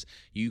campuses,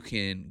 you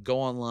can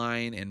go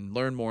online and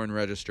learn more and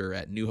register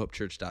at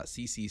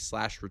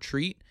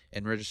newhopechurch.cc/retreat.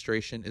 And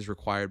registration is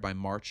required by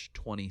March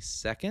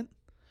 22nd.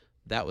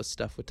 That was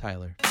Stuff with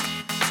Tyler.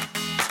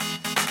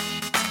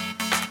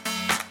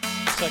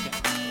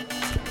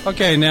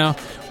 Okay, now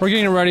we're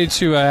getting ready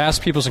to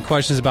ask people some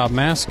questions about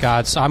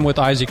mascots. I'm with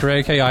Isaac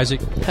Ray. Hey,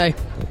 Isaac. Hey.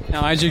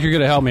 Now, Isaac, you're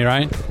going to help me,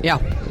 right? Yeah.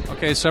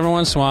 Okay, so every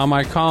once in a while I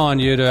might call on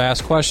you to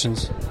ask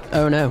questions.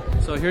 Oh, no.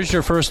 So here's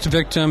your first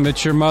victim.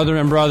 It's your mother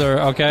and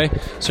brother, okay?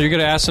 So you're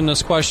going to ask them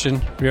this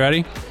question. You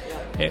ready?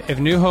 If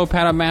New Hope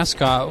had a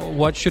mascot,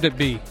 what should it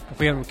be? If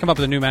we come up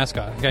with a new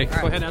mascot, okay?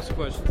 Go ahead and ask the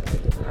question.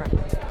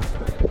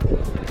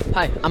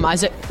 Hi, I'm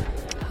Isaac.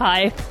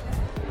 Hi,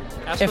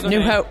 Ask If for the New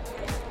name. Hope...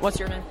 What's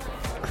your name?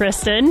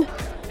 Kristen.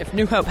 If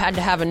New Hope had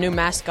to have a new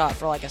mascot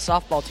for like a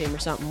softball team or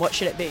something, what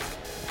should it be?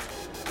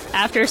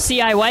 After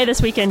CIY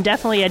this weekend,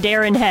 definitely a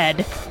Darren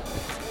Head.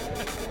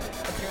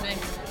 What's your name?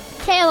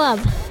 Caleb.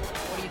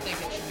 What do you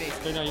think it should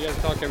be? No, you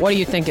gotta talk What do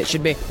you think it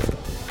should be?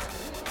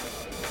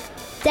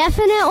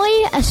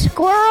 Definitely a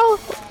squirrel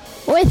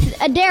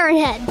with a Darren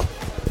head.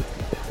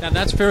 Now,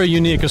 that's very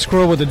unique, a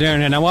squirrel with a Darren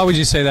head. Now, why would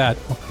you say that?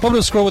 What would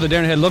a squirrel with a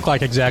Darren head look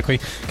like exactly?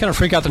 Kind of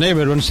freak out the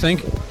neighborhood, wouldn't you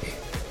think?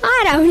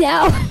 I don't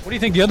know. What do you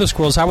think the other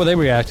squirrels, how would they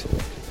react?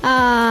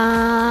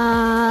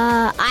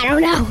 I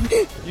don't know.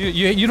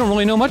 You don't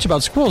really know much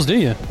about squirrels, do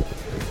you?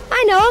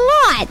 I know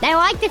a lot. They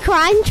like to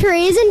climb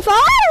trees and fall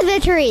out of the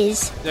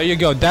trees. There you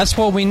go. That's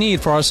what we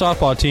need for our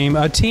softball team.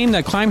 A team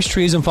that climbs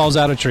trees and falls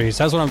out of trees.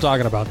 That's what I'm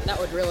talking about. That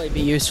would really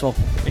be useful.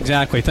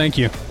 Exactly. Thank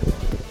you.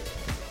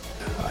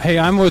 Hey,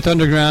 I'm with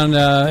Underground,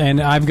 and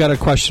I've got a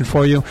question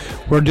for you.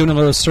 We're doing a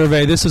little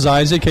survey. This is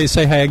Isaac. Hey,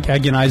 say hi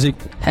again, Isaac.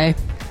 Hey.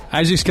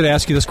 Isaac's going to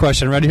ask you this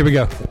question. Ready? Here we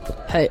go.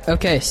 Hey,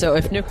 okay, so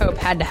if New Hope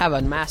had to have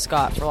a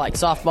mascot for like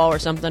softball or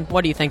something,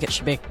 what do you think it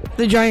should be?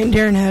 The giant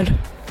Darren head.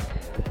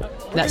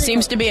 That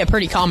seems to be a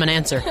pretty common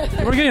answer.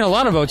 We're getting a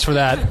lot of votes for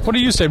that. What do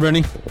you say,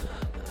 Brittany?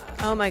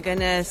 Oh my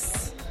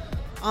goodness.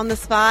 On the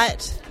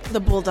spot,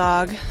 the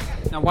bulldog.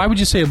 Now, why would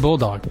you say a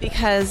bulldog?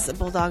 Because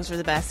bulldogs are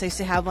the best. I used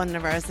to have one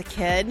whenever I was a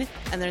kid,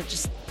 and they're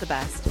just the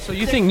best. So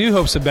you think New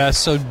Hope's the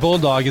best, so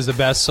Bulldog is the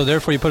best, so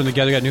therefore you put them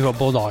together, you got New Hope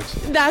Bulldogs.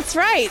 That's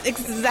right.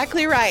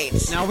 Exactly right.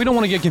 Now, we don't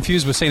want to get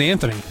confused with St.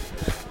 Anthony.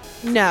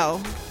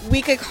 No.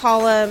 We could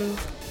call them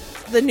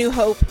the New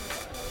Hope.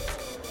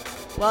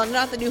 Well,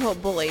 not the New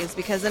Hope Bullies,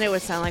 because then it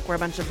would sound like we're a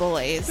bunch of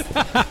bullies.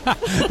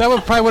 That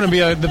would probably wouldn't be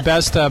the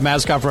best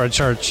mascot for a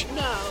church.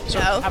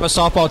 No. Have a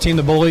softball team,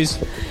 the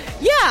Bullies.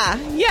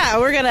 Yeah.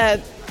 We're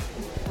gonna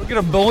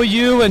bully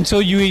you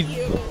until you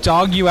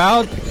dog you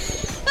out.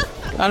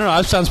 I don't know.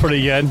 That sounds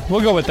pretty good.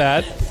 We'll go with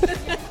that.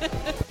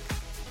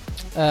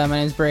 My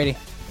name's Brady.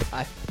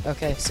 Hi.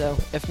 Okay, so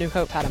if New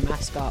Hope had a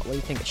mascot, what do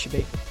you think it should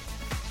be?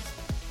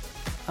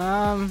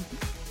 I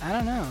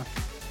don't know.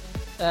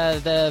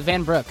 The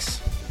Van Brooks.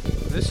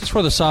 This is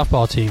for the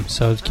softball team,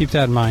 so keep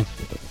that in mind.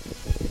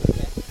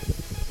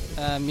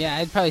 Yeah,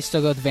 I'd probably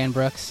still go with Van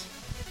Brooks.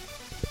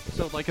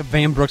 So, like a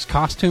Van Brooks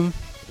costume,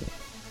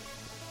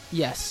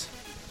 Yes.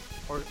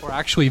 or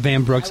actually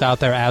Van Brooks out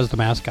there as the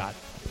mascot.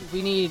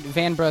 We need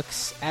Van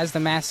Brooks as the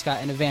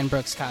mascot in a Van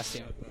Brooks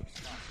costume.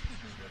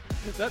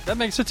 That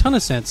makes a ton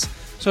of sense.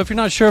 So if you're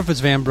not sure if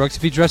it's Van Brooks,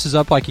 if he dresses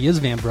up like he is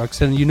Van Brooks,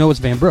 then you know it's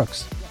Van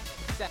Brooks.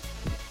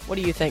 What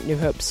do you think New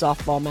Hope's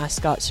softball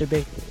mascot should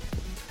be?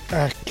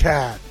 A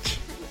cat.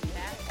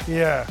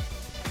 Yeah.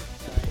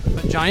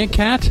 A giant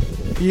cat?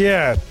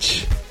 Yeah.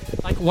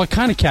 Like what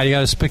kind of cat? You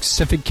got a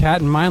specific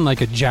cat in mind,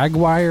 like a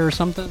jaguar or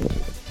something?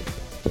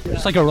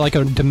 Just like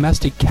a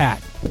domestic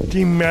cat.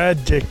 The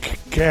magic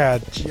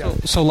cat. Yeah,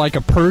 So like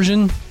a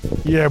Persian,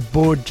 yeah,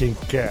 Persian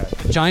cat.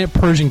 giant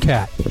Persian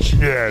cat.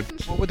 Yeah,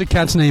 What would the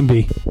cat's name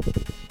be?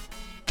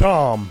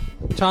 Tom.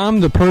 Tom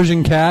the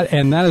Persian cat,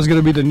 and that is going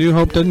to be the New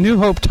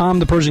Hope Tom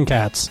the Persian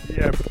Cats.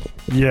 Yeah,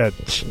 yeah.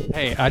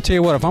 Hey, I tell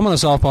you what, if I'm on a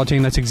softball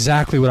team, that's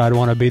exactly what I'd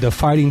want to be, the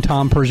Fighting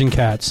Tom Persian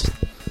Cats.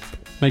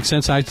 Make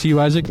sense to you,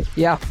 Isaac?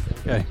 Yeah.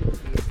 Okay.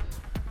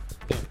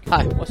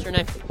 Hi, what's your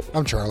name?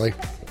 I'm Charlie.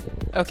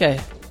 Okay,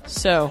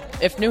 so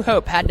if New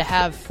Hope had to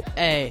have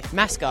a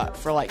mascot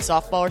for like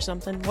softball or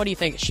something, what do you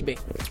think it should be?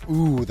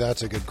 Ooh,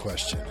 that's a good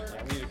question.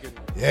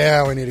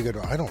 Yeah, we need a good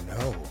one. I don't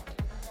know.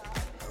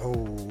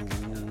 Oh.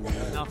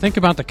 Now think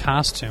about the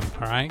costume,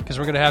 all right? Because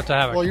we're going to have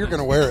it. Well, you're going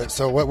to wear it,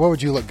 so what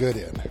would you look good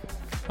in?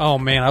 Oh,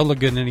 man, I would look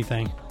good in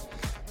anything.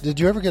 Did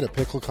you ever get a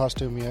pickle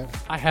costume yet?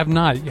 I have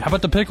not. How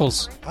about the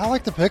pickles? I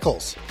like the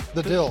pickles.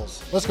 The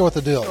dills. Let's go with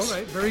the dills. All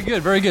right, very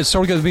good, very good. So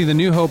we're going to be the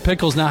New Hope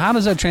Pickles. Now, how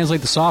does that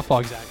translate to softball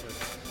exactly?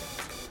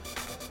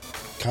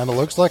 Kind of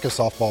looks like a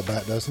softball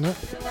bat, doesn't it?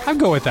 I'd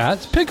go with that.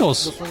 It's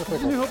pickles. Just for the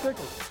pickle. New Hope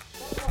Pickles.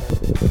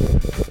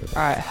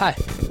 All right, hi.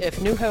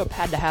 If New Hope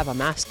had to have a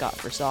mascot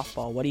for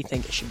softball, what do you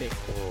think it should be?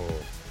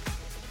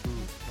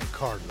 A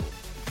cardinal.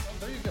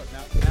 There you go.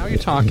 Now you're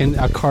talking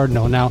a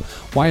Cardinal. Now,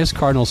 why is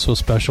Cardinal so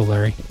special,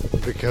 Larry?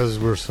 Because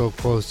we're so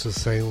close to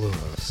St.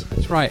 Louis.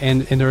 That's right,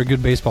 and they're a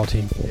good baseball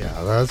team.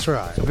 Yeah, that's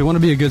right. So if we want to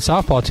be a good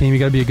softball team, you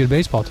got to be a good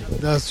baseball team.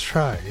 That's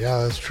right.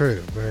 Yeah, that's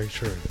true. Very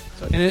true.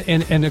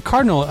 And a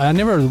Cardinal, I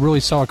never really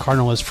saw a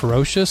Cardinal as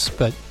ferocious,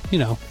 but you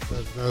know.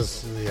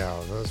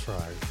 That's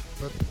right.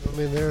 But I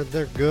mean,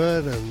 they're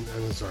good, and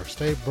it's our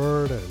state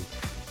bird, and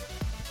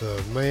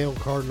the male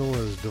cardinal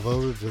is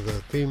devoted to the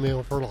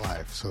female for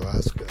life, so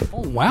that's good.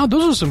 Oh wow,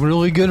 those are some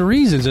really good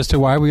reasons as to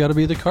why we got to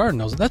be the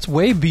Cardinals. That's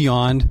way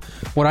beyond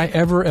what I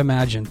ever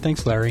imagined.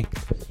 Thanks, Larry.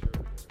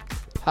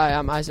 Hi,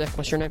 I'm Isaac.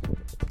 What's your name?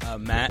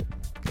 Matt.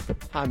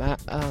 Hi,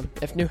 Matt.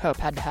 If New Hope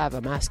had to have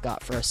a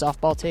mascot for a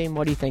softball team,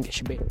 what do you think it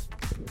should be?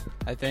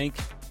 I think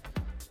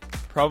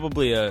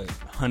probably a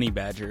honey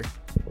badger.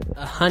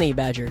 A honey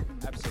badger.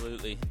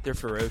 Absolutely. They're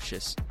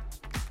ferocious.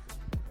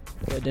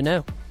 Good to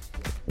know.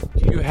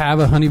 Do you have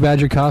a honey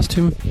badger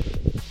costume?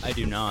 I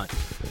do not.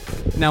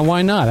 Now,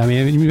 why not? I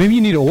mean, maybe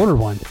you need to order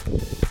one.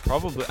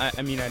 Probably.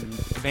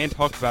 Van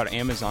talked about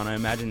Amazon. I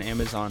imagine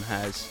Amazon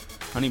has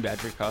honey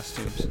badger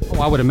costumes.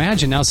 Oh, I would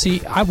imagine. Now, see,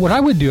 what I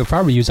would do if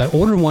I were you is I'd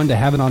order one to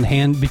have it on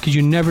hand because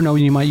you never know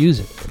when you might use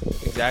it.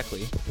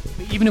 Exactly.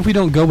 Even if we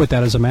don't go with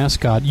that as a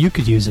mascot, you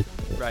could use it.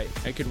 Right.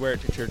 I could wear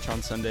it to church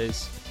on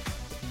Sundays.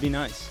 It'd be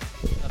nice.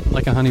 Nothing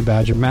like a honey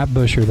badger. Matt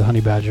Busher, the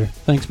honey badger.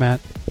 Thanks, Matt.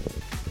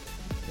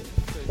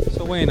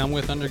 So, Wayne, I'm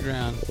with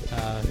Underground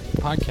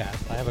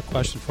Podcast. I have a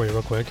question for you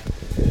real quick.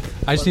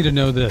 I just need to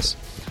know this.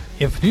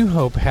 If New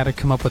Hope had to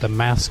come up with a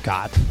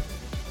mascot,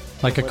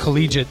 like a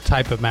collegiate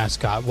type of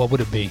mascot, what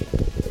would it be?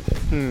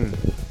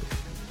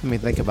 Let me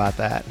think about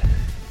that.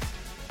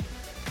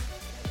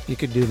 You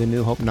could do the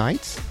New Hope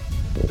Knights.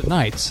 The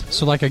Knights.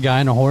 So like a guy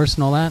and a horse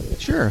and all that?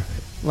 Sure.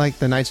 Like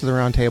the Knights of the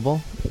Round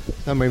Table.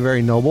 Somebody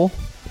very noble.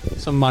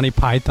 Some Monty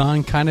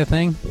Python kind of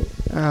thing?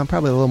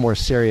 Probably a little more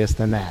serious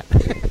than that.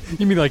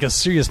 You mean like a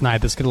serious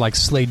knight that's going to like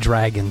slay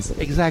dragons?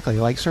 Exactly.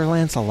 Like Sir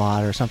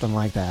Lancelot or something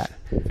like that.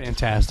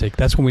 Fantastic.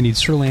 That's when we need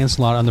Sir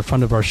Lancelot on the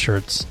front of our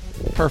shirts.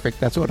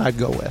 Perfect. That's what I'd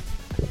go with.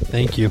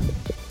 Thank you.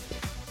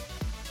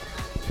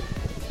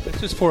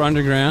 This is for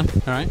Underground.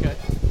 All right. Good.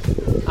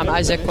 I'm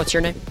Isaac. What's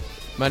your name?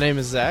 My name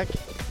is Zach.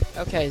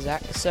 Okay,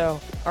 Zach.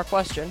 So our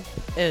question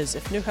is,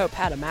 if New Hope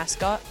had a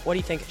mascot, what do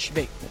you think it should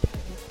be?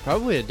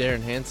 Probably a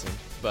Darren Hansen,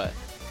 but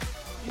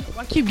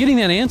I keep getting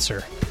that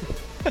answer.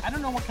 I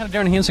don't know what kind of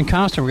Darren Hansen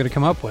costume we're going to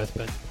come up with,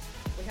 but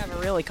we have a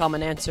really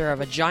common answer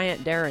of a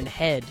giant Darren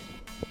head.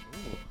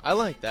 I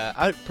like that.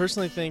 I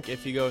personally think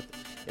if you go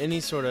with any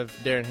sort of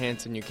Darren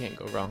Hansen, you can't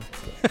go wrong.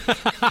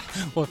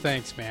 Well,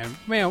 thanks, man.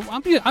 Man,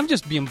 I'm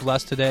just being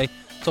blessed today.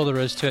 That's all there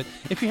is to it.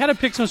 If you had to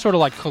pick some sort of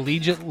like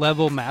collegiate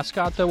level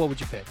mascot, though, what would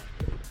you pick?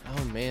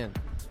 Oh, man.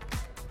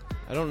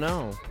 I don't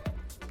know.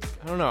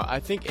 I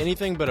think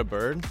anything but a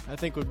bird, I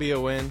think, would be a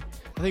win.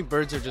 I think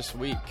birds are just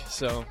weak,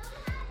 so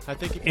I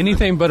think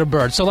anything but a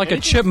bird. So like a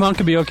chipmunk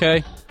could be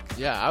okay?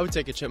 Yeah, I would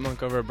take a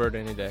chipmunk over a bird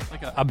any day.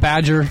 Like a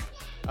badger?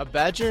 A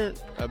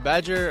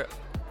badger,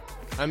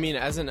 I mean,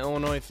 as an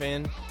Illinois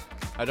fan,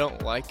 I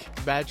don't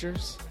like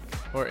badgers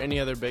or any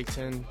other Big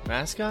Ten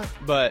mascot,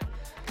 but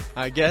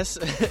I guess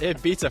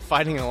it beats a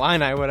Fighting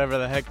Illini, whatever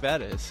the heck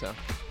that is. So.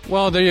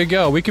 Well, there you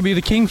go. We could be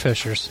the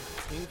Kingfishers.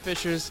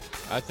 Kingfishers,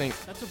 I think.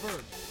 That's a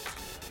bird.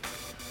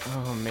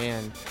 Oh,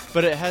 man.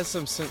 But it has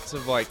some sense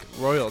of, like,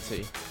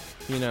 royalty,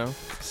 you know?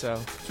 So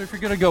if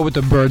you're going to go with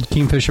the bird,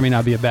 Kingfisher may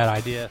not be a bad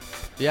idea.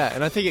 Yeah,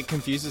 and I think it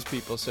confuses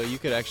people, so you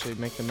could actually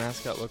make the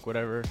mascot look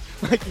whatever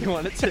like you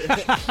want it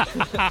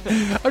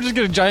to. I'll just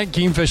get a giant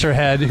Kingfisher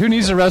head. Who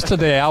needs the rest of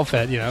the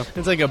outfit, you know?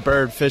 It's like a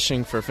bird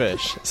fishing for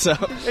fish. So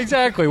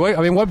exactly.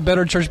 What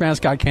better church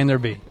mascot can there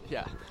be?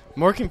 Yeah.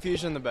 More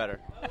confusion, the better.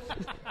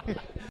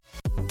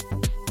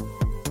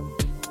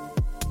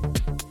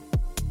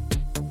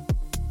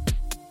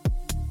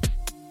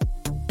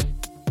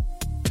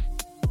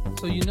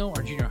 So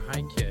our junior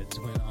high kids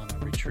went on a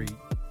retreat.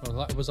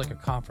 Well, it was like a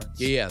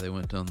conference. Yeah, they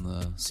went on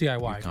the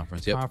CIY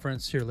conference.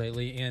 Conference here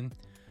lately, and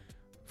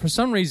for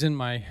some reason,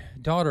 my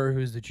daughter,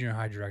 who's the junior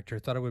high director,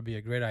 thought it would be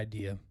a great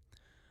idea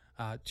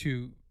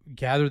to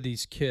gather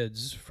these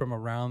kids from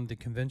around the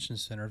convention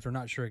center. They're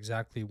not sure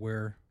exactly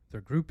where their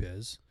group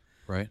is,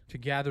 right? To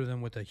gather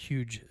them with a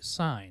huge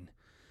sign,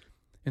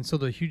 and so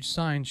the huge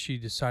sign she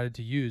decided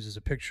to use is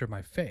a picture of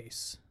my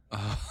face.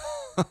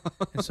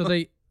 And so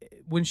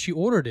when she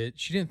ordered it,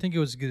 she didn't think it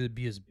was going to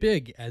be as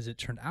big as it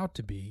turned out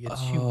to be.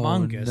 It's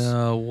humongous.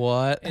 No,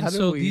 what? And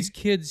so these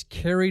kids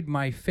carried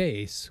my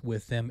face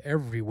with them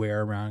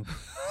everywhere around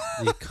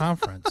the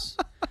conference.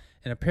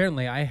 And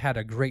apparently I had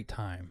a great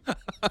time.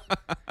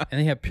 And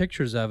they have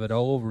pictures of it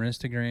all over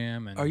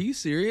Instagram. And Are you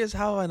serious?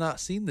 How have I not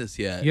seen this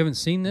yet? You haven't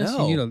seen this?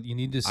 No. You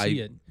need to see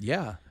it.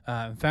 Yeah.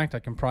 In fact, I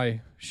can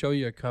probably show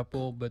you a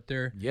couple, but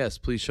they're... Yes,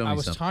 please show me I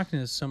was some. talking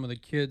to some of the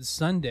kids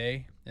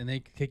Sunday, and they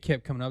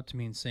kept coming up to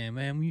me and saying,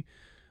 man,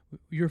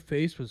 your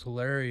face was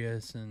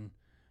hilarious, and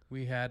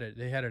they had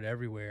it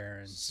everywhere.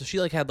 And so she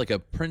had a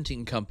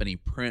printing company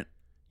print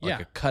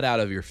a cutout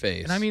of your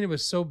face. And I mean, it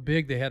was so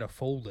big they had to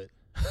fold it.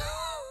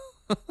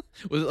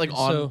 Was it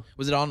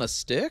was it on a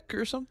stick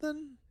or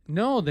something?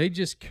 No, they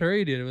just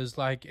carried it. It was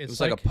like it was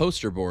like a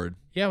poster board.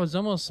 Yeah, it was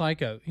almost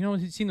like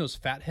you've seen those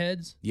fat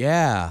heads?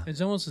 Yeah.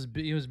 It's almost as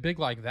big. It was big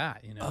like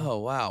that, Oh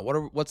wow!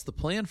 What's the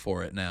plan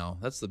for it now?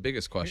 That's the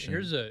biggest question.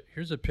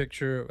 Here's a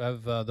picture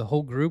of the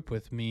whole group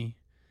with me.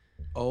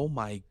 Oh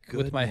my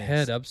goodness! With my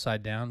head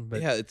upside down,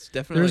 but yeah, it's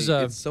definitely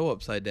it's so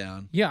upside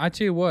down. Yeah, I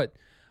tell you what,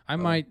 I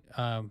might.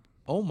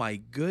 Oh my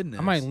goodness!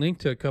 I might link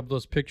to a couple of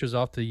those pictures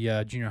off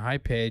the junior high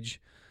page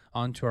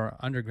onto our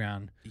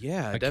underground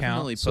account,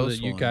 definitely so post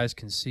that you one. guys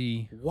can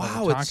see wow,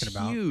 what we're talking it's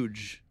about.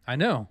 Huge. I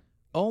know.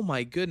 Oh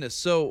my goodness!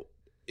 So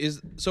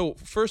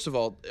first of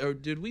all,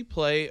 did we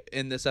play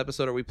in this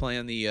episode? Are we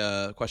playing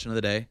the question of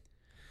the day?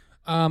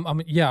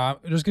 Yeah,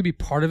 there's gonna be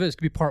part of it. It's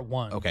gonna be part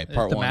one. Okay,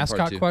 part the one, mascot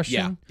part two.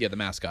 question. Yeah, the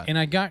mascot. And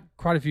I got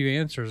quite a few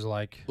answers.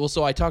 Well,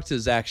 so I talked to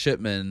Zach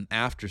Shipman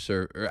after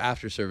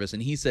service,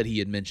 and he said he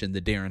had mentioned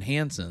the Darren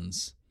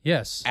Hansons.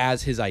 Yes,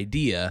 as his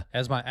idea,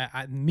 as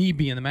me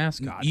being the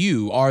mascot.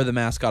 You are the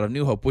mascot of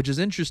New Hope, which is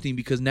interesting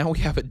because now we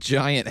have a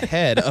giant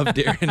head of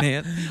Darren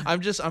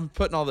Hanson. I'm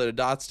putting all the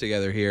dots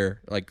together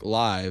here,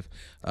 live.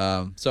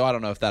 So I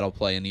don't know if that'll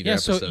play in either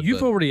episode. So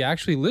you've already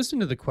actually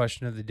listened to the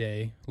question of the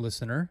day,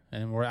 listener,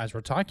 and as we're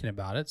talking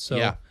about it.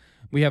 So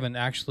we haven't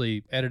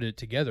actually edited it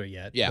together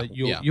yet. Yeah, but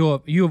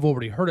you have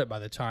already heard it by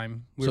the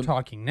time we're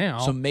talking now.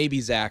 So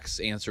maybe Zach's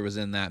answer was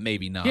in that,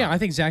 maybe not. Yeah, I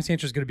think Zach's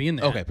answer is going to be in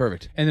there. Okay,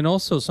 perfect. And then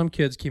also some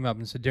kids came up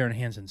and said Darren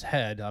Hanson's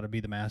head ought to be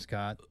the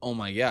mascot. Oh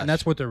my gosh! And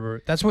that's what they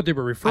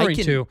were referring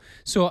to.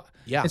 So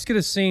it's going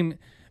to seem.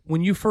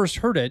 When you first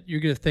heard it,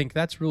 you're going to think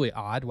that's really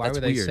odd. Why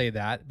would they say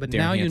that? But Darren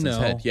now Hanson's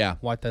you know head.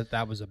 what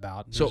that was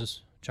about. There's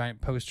this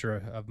giant poster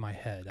of my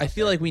head. I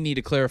feel like we need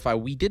to clarify.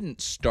 We didn't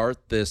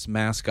start this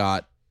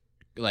mascot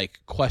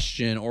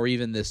question or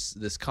even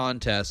this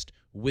contest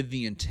with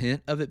the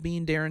intent of it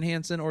being Darren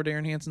Hanson or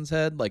Darren Hanson's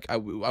head. I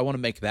want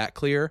to make that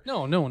clear.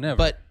 No, never.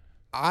 But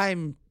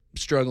I'm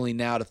struggling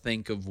now to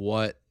think of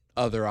what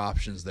other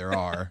options there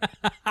are.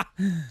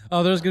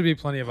 Oh, there's going to be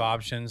plenty of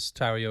options,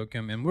 Tyler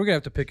Yoakum, and we're going to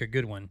have to pick a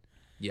good one.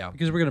 Yeah.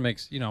 Because we're going to make,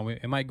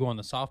 it might go on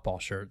the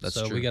softball shirt. That's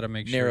so true. we got to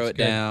make sure narrow it's it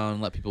good.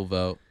 down, let people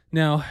vote.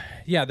 Now,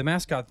 the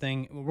mascot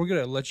thing, we're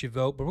going to let you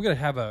vote, but we're going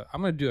to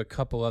I'm going to do a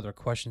couple other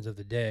questions of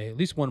the day, at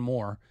least one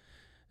more,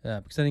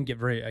 because I didn't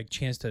get a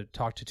chance to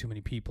talk to too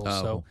many people.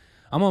 Oh. So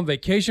I'm on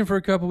vacation for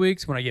a couple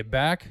weeks. When I get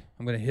back,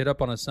 I'm going to hit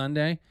up on a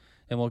Sunday,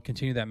 and we'll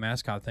continue that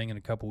mascot thing in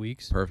a couple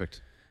weeks.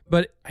 Perfect.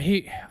 But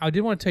hey, I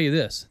did want to tell you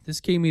this. This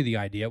gave me the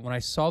idea. When I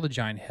saw the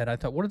giant head, I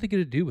thought, what are they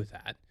going to do with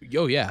that?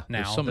 Oh yeah,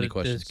 now there's so many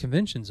questions. The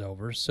convention's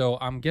over, so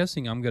I'm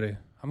guessing I'm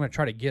gonna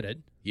try to get it.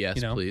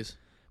 Yes, please.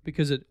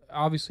 Because it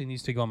obviously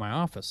needs to go in my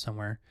office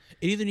somewhere.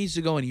 It either needs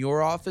to go in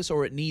your office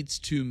or it needs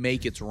to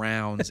make its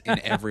rounds in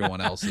everyone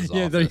else's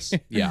office.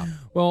 Yeah.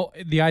 Well,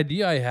 the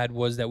idea I had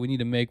was that we need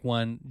to make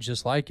one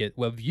just like it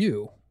of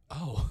you.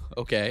 Oh,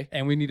 okay.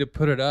 And we need to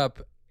put it up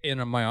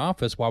in my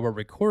office while we're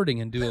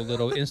recording and do a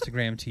little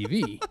Instagram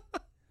TV.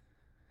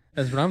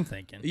 That's what I'm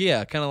thinking.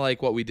 Yeah, kind of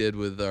like what we did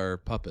with our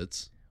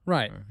puppets.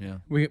 Right. Yeah.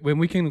 When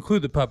we can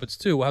include the puppets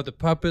too. We'll have the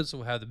puppets.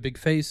 We'll have the big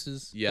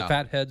faces. Yeah. The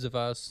fat heads of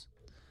us.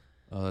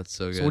 Oh, that's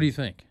so good. So what do you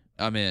think?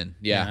 I'm in.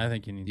 Yeah. I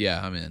think you need.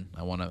 Yeah, I'm in.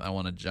 I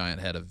want a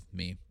giant head of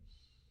me.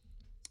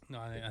 No,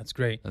 I think that's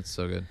great. That's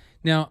so good.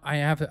 Now I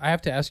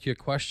have to ask you a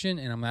question,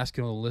 and I'm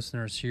asking all the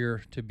listeners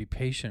here to be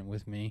patient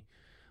with me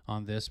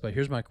on this. But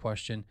here's my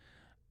question: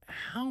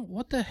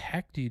 what the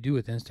heck do you do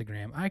with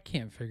Instagram? I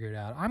can't figure it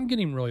out. I'm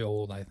getting really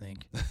old, I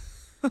think.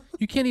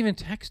 You can't even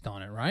text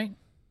on it, right?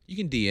 You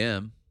can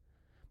DM.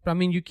 But I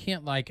mean, you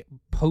can't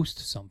post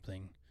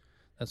something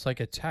that's like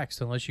a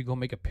text unless you go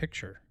make a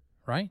picture,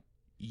 right?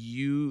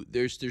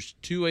 There's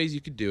two ways you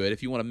could do it.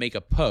 If you want to make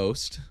a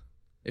post,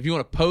 if you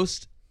want to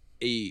post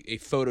a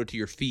photo to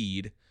your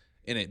feed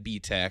and it be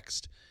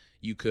text,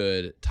 you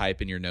could type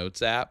in your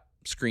notes app,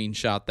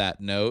 screenshot that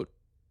note,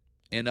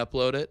 and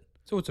upload it.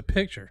 So it's a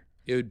picture.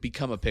 It would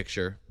become a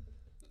picture.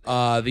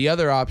 The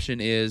other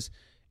option is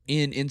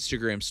in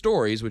Instagram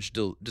stories, which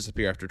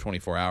disappear after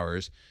 24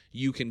 hours.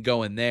 You can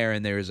go in there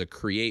and there is a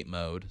create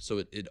mode. So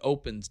it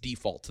opens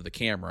default to the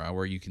camera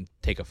where you can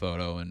take a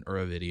photo or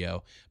a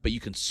video, but you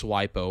can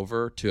swipe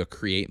over to a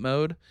create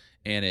mode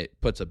and it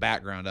puts a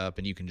background up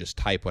and you can just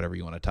type whatever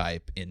you want to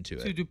type into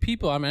it. So do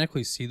people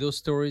automatically see those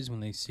stories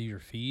when they see your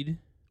feed?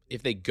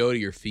 If they go to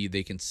your feed,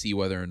 they can see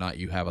whether or not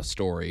you have a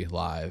story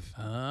live.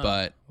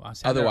 But Well,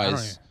 see,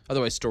 otherwise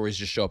stories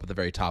just show up at the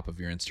very top of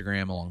your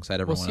Instagram alongside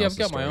everyone else's I've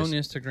got stories. my own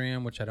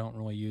Instagram, which I don't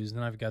really use, and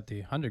then I've got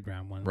the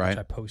underground one, Right. which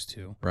I post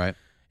to. Right.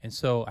 And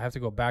so I have to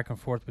go back and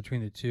forth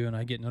between the two, and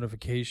I get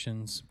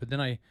notifications. But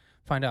then I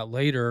find out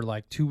later,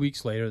 like 2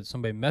 weeks later, that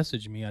somebody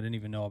messaged me I didn't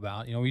even know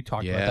about. You know, we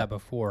talked about that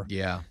before.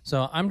 Yeah.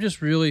 So I'm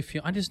just really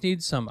I just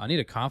need I need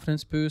a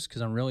confidence boost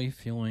because I'm really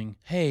feeling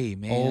hey,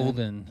 man, old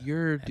and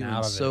you're and doing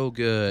out of so it,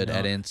 good you know?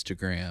 at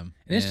Instagram.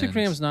 And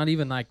Instagram's not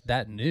even like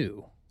that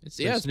new. It's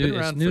new, been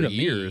around new for to me.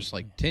 years,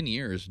 like 10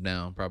 years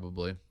now,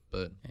 probably.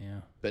 But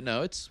yeah, but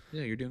no,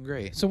 you're doing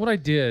great. So what I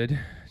did,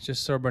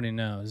 just so everybody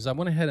knows, is I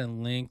went ahead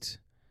and linked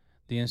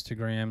the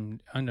Instagram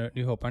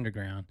New Hope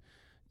Underground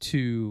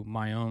to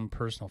my own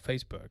personal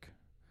Facebook,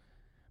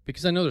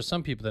 because I know there's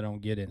some people that don't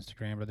get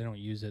Instagram or they don't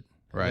use it.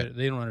 Right.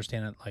 They don't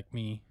understand it like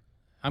me.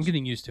 I'm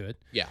getting used to it.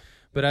 Yeah.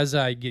 But as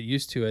I get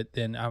used to it,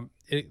 then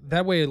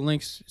that way it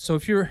links. So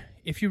if you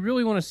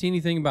really want to see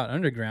anything about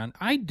Underground,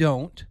 I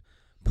don't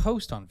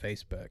post on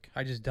Facebook.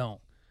 I just don't.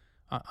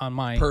 On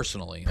my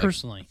personally,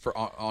 like,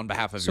 on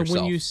behalf of so yourself.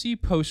 So when you see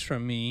posts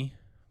from me,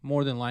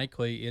 more than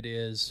likely it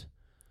is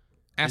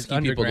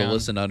asking people to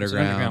listen to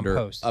Underground or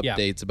post.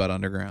 updates about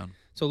Underground.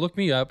 So look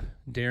me up,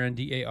 Darren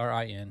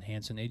Darin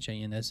Hansen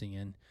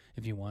Hansen,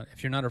 if you want.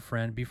 If you're not a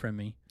friend, befriend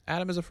me.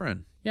 Adam is a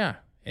friend. Yeah,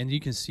 and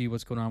you can see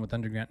what's going on with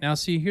Underground. Now,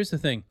 see, here's the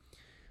thing.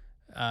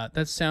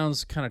 That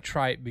sounds kind of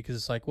trite because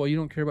it's like, well, you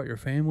don't care about your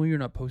family. You're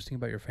not posting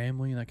about your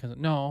family and that kind of.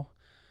 No,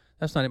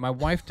 that's not it. My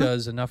wife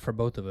does enough for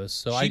both of us,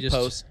 so she I just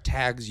posts,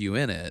 tags you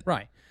in it,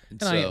 right?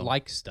 And I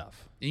like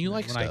stuff. And you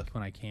like stuff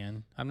when I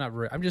can. I'm not.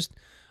 I'm just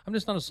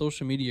not a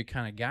social media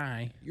kind of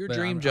guy. Your but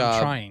dream I'm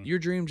job. Trying. Your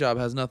dream job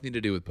has nothing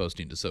to do with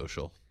posting to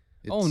social.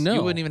 Oh no!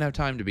 You wouldn't even have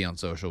time to be on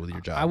social with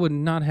your job. I would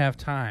not have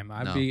time.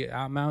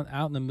 I'm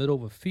out in the middle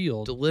of a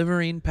field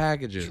delivering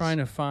packages, trying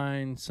to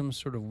find some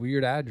sort of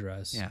weird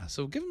address. Yeah,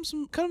 so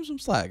cut him some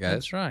slack, guys.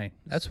 That's right.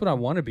 That's what I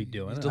want to be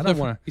doing.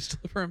 He's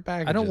delivering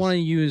packages. I don't want to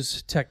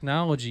use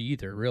technology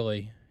either.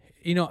 Really,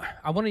 you know,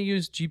 I want to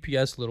use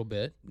GPS a little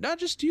bit. Not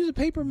just use a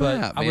paper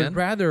map. I would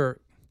rather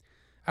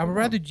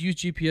use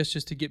GPS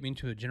just to get me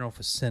into a general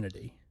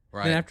vicinity.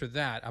 Right. And after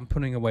that, I'm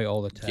putting away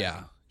all the tech.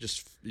 Yeah.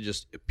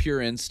 Just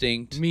pure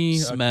instinct,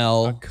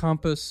 smell, a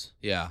compass,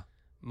 yeah,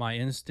 my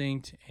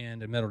instinct,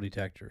 and a metal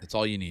detector. That's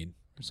all you need,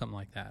 or something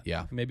like that.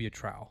 Yeah, maybe a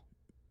trowel.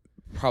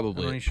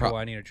 Probably. I'm not sure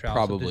why I need a trowel.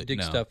 Probably to dig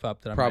no. stuff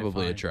up that I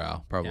probably might a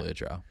trowel. Probably a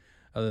trowel.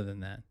 Other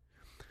than that.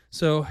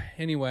 So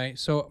anyway,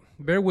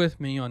 bear with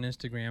me on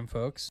Instagram,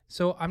 folks.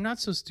 So I'm not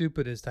so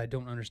stupid as I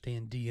don't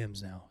understand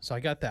DMs now. So I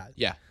got that.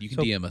 Yeah, you can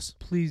DM us.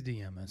 Please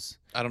DM us.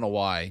 I don't know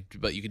why,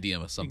 but you can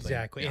DM us something.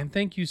 Exactly. Yeah. And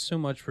thank you so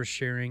much for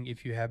sharing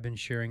if you have been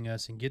sharing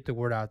us and get the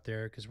word out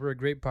there because we're a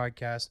great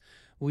podcast.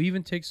 We'll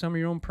even take some of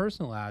your own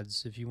personal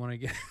ads if you want to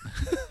get.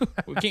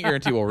 We can't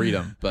guarantee we'll read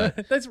them,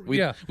 but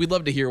we'd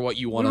love to hear what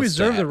you want us to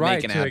reserve the right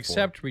make an ad to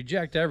accept,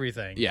 reject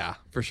everything. Yeah,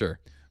 for sure.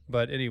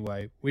 But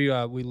anyway, we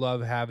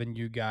love having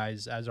you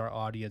guys as our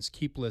audience.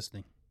 Keep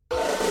listening.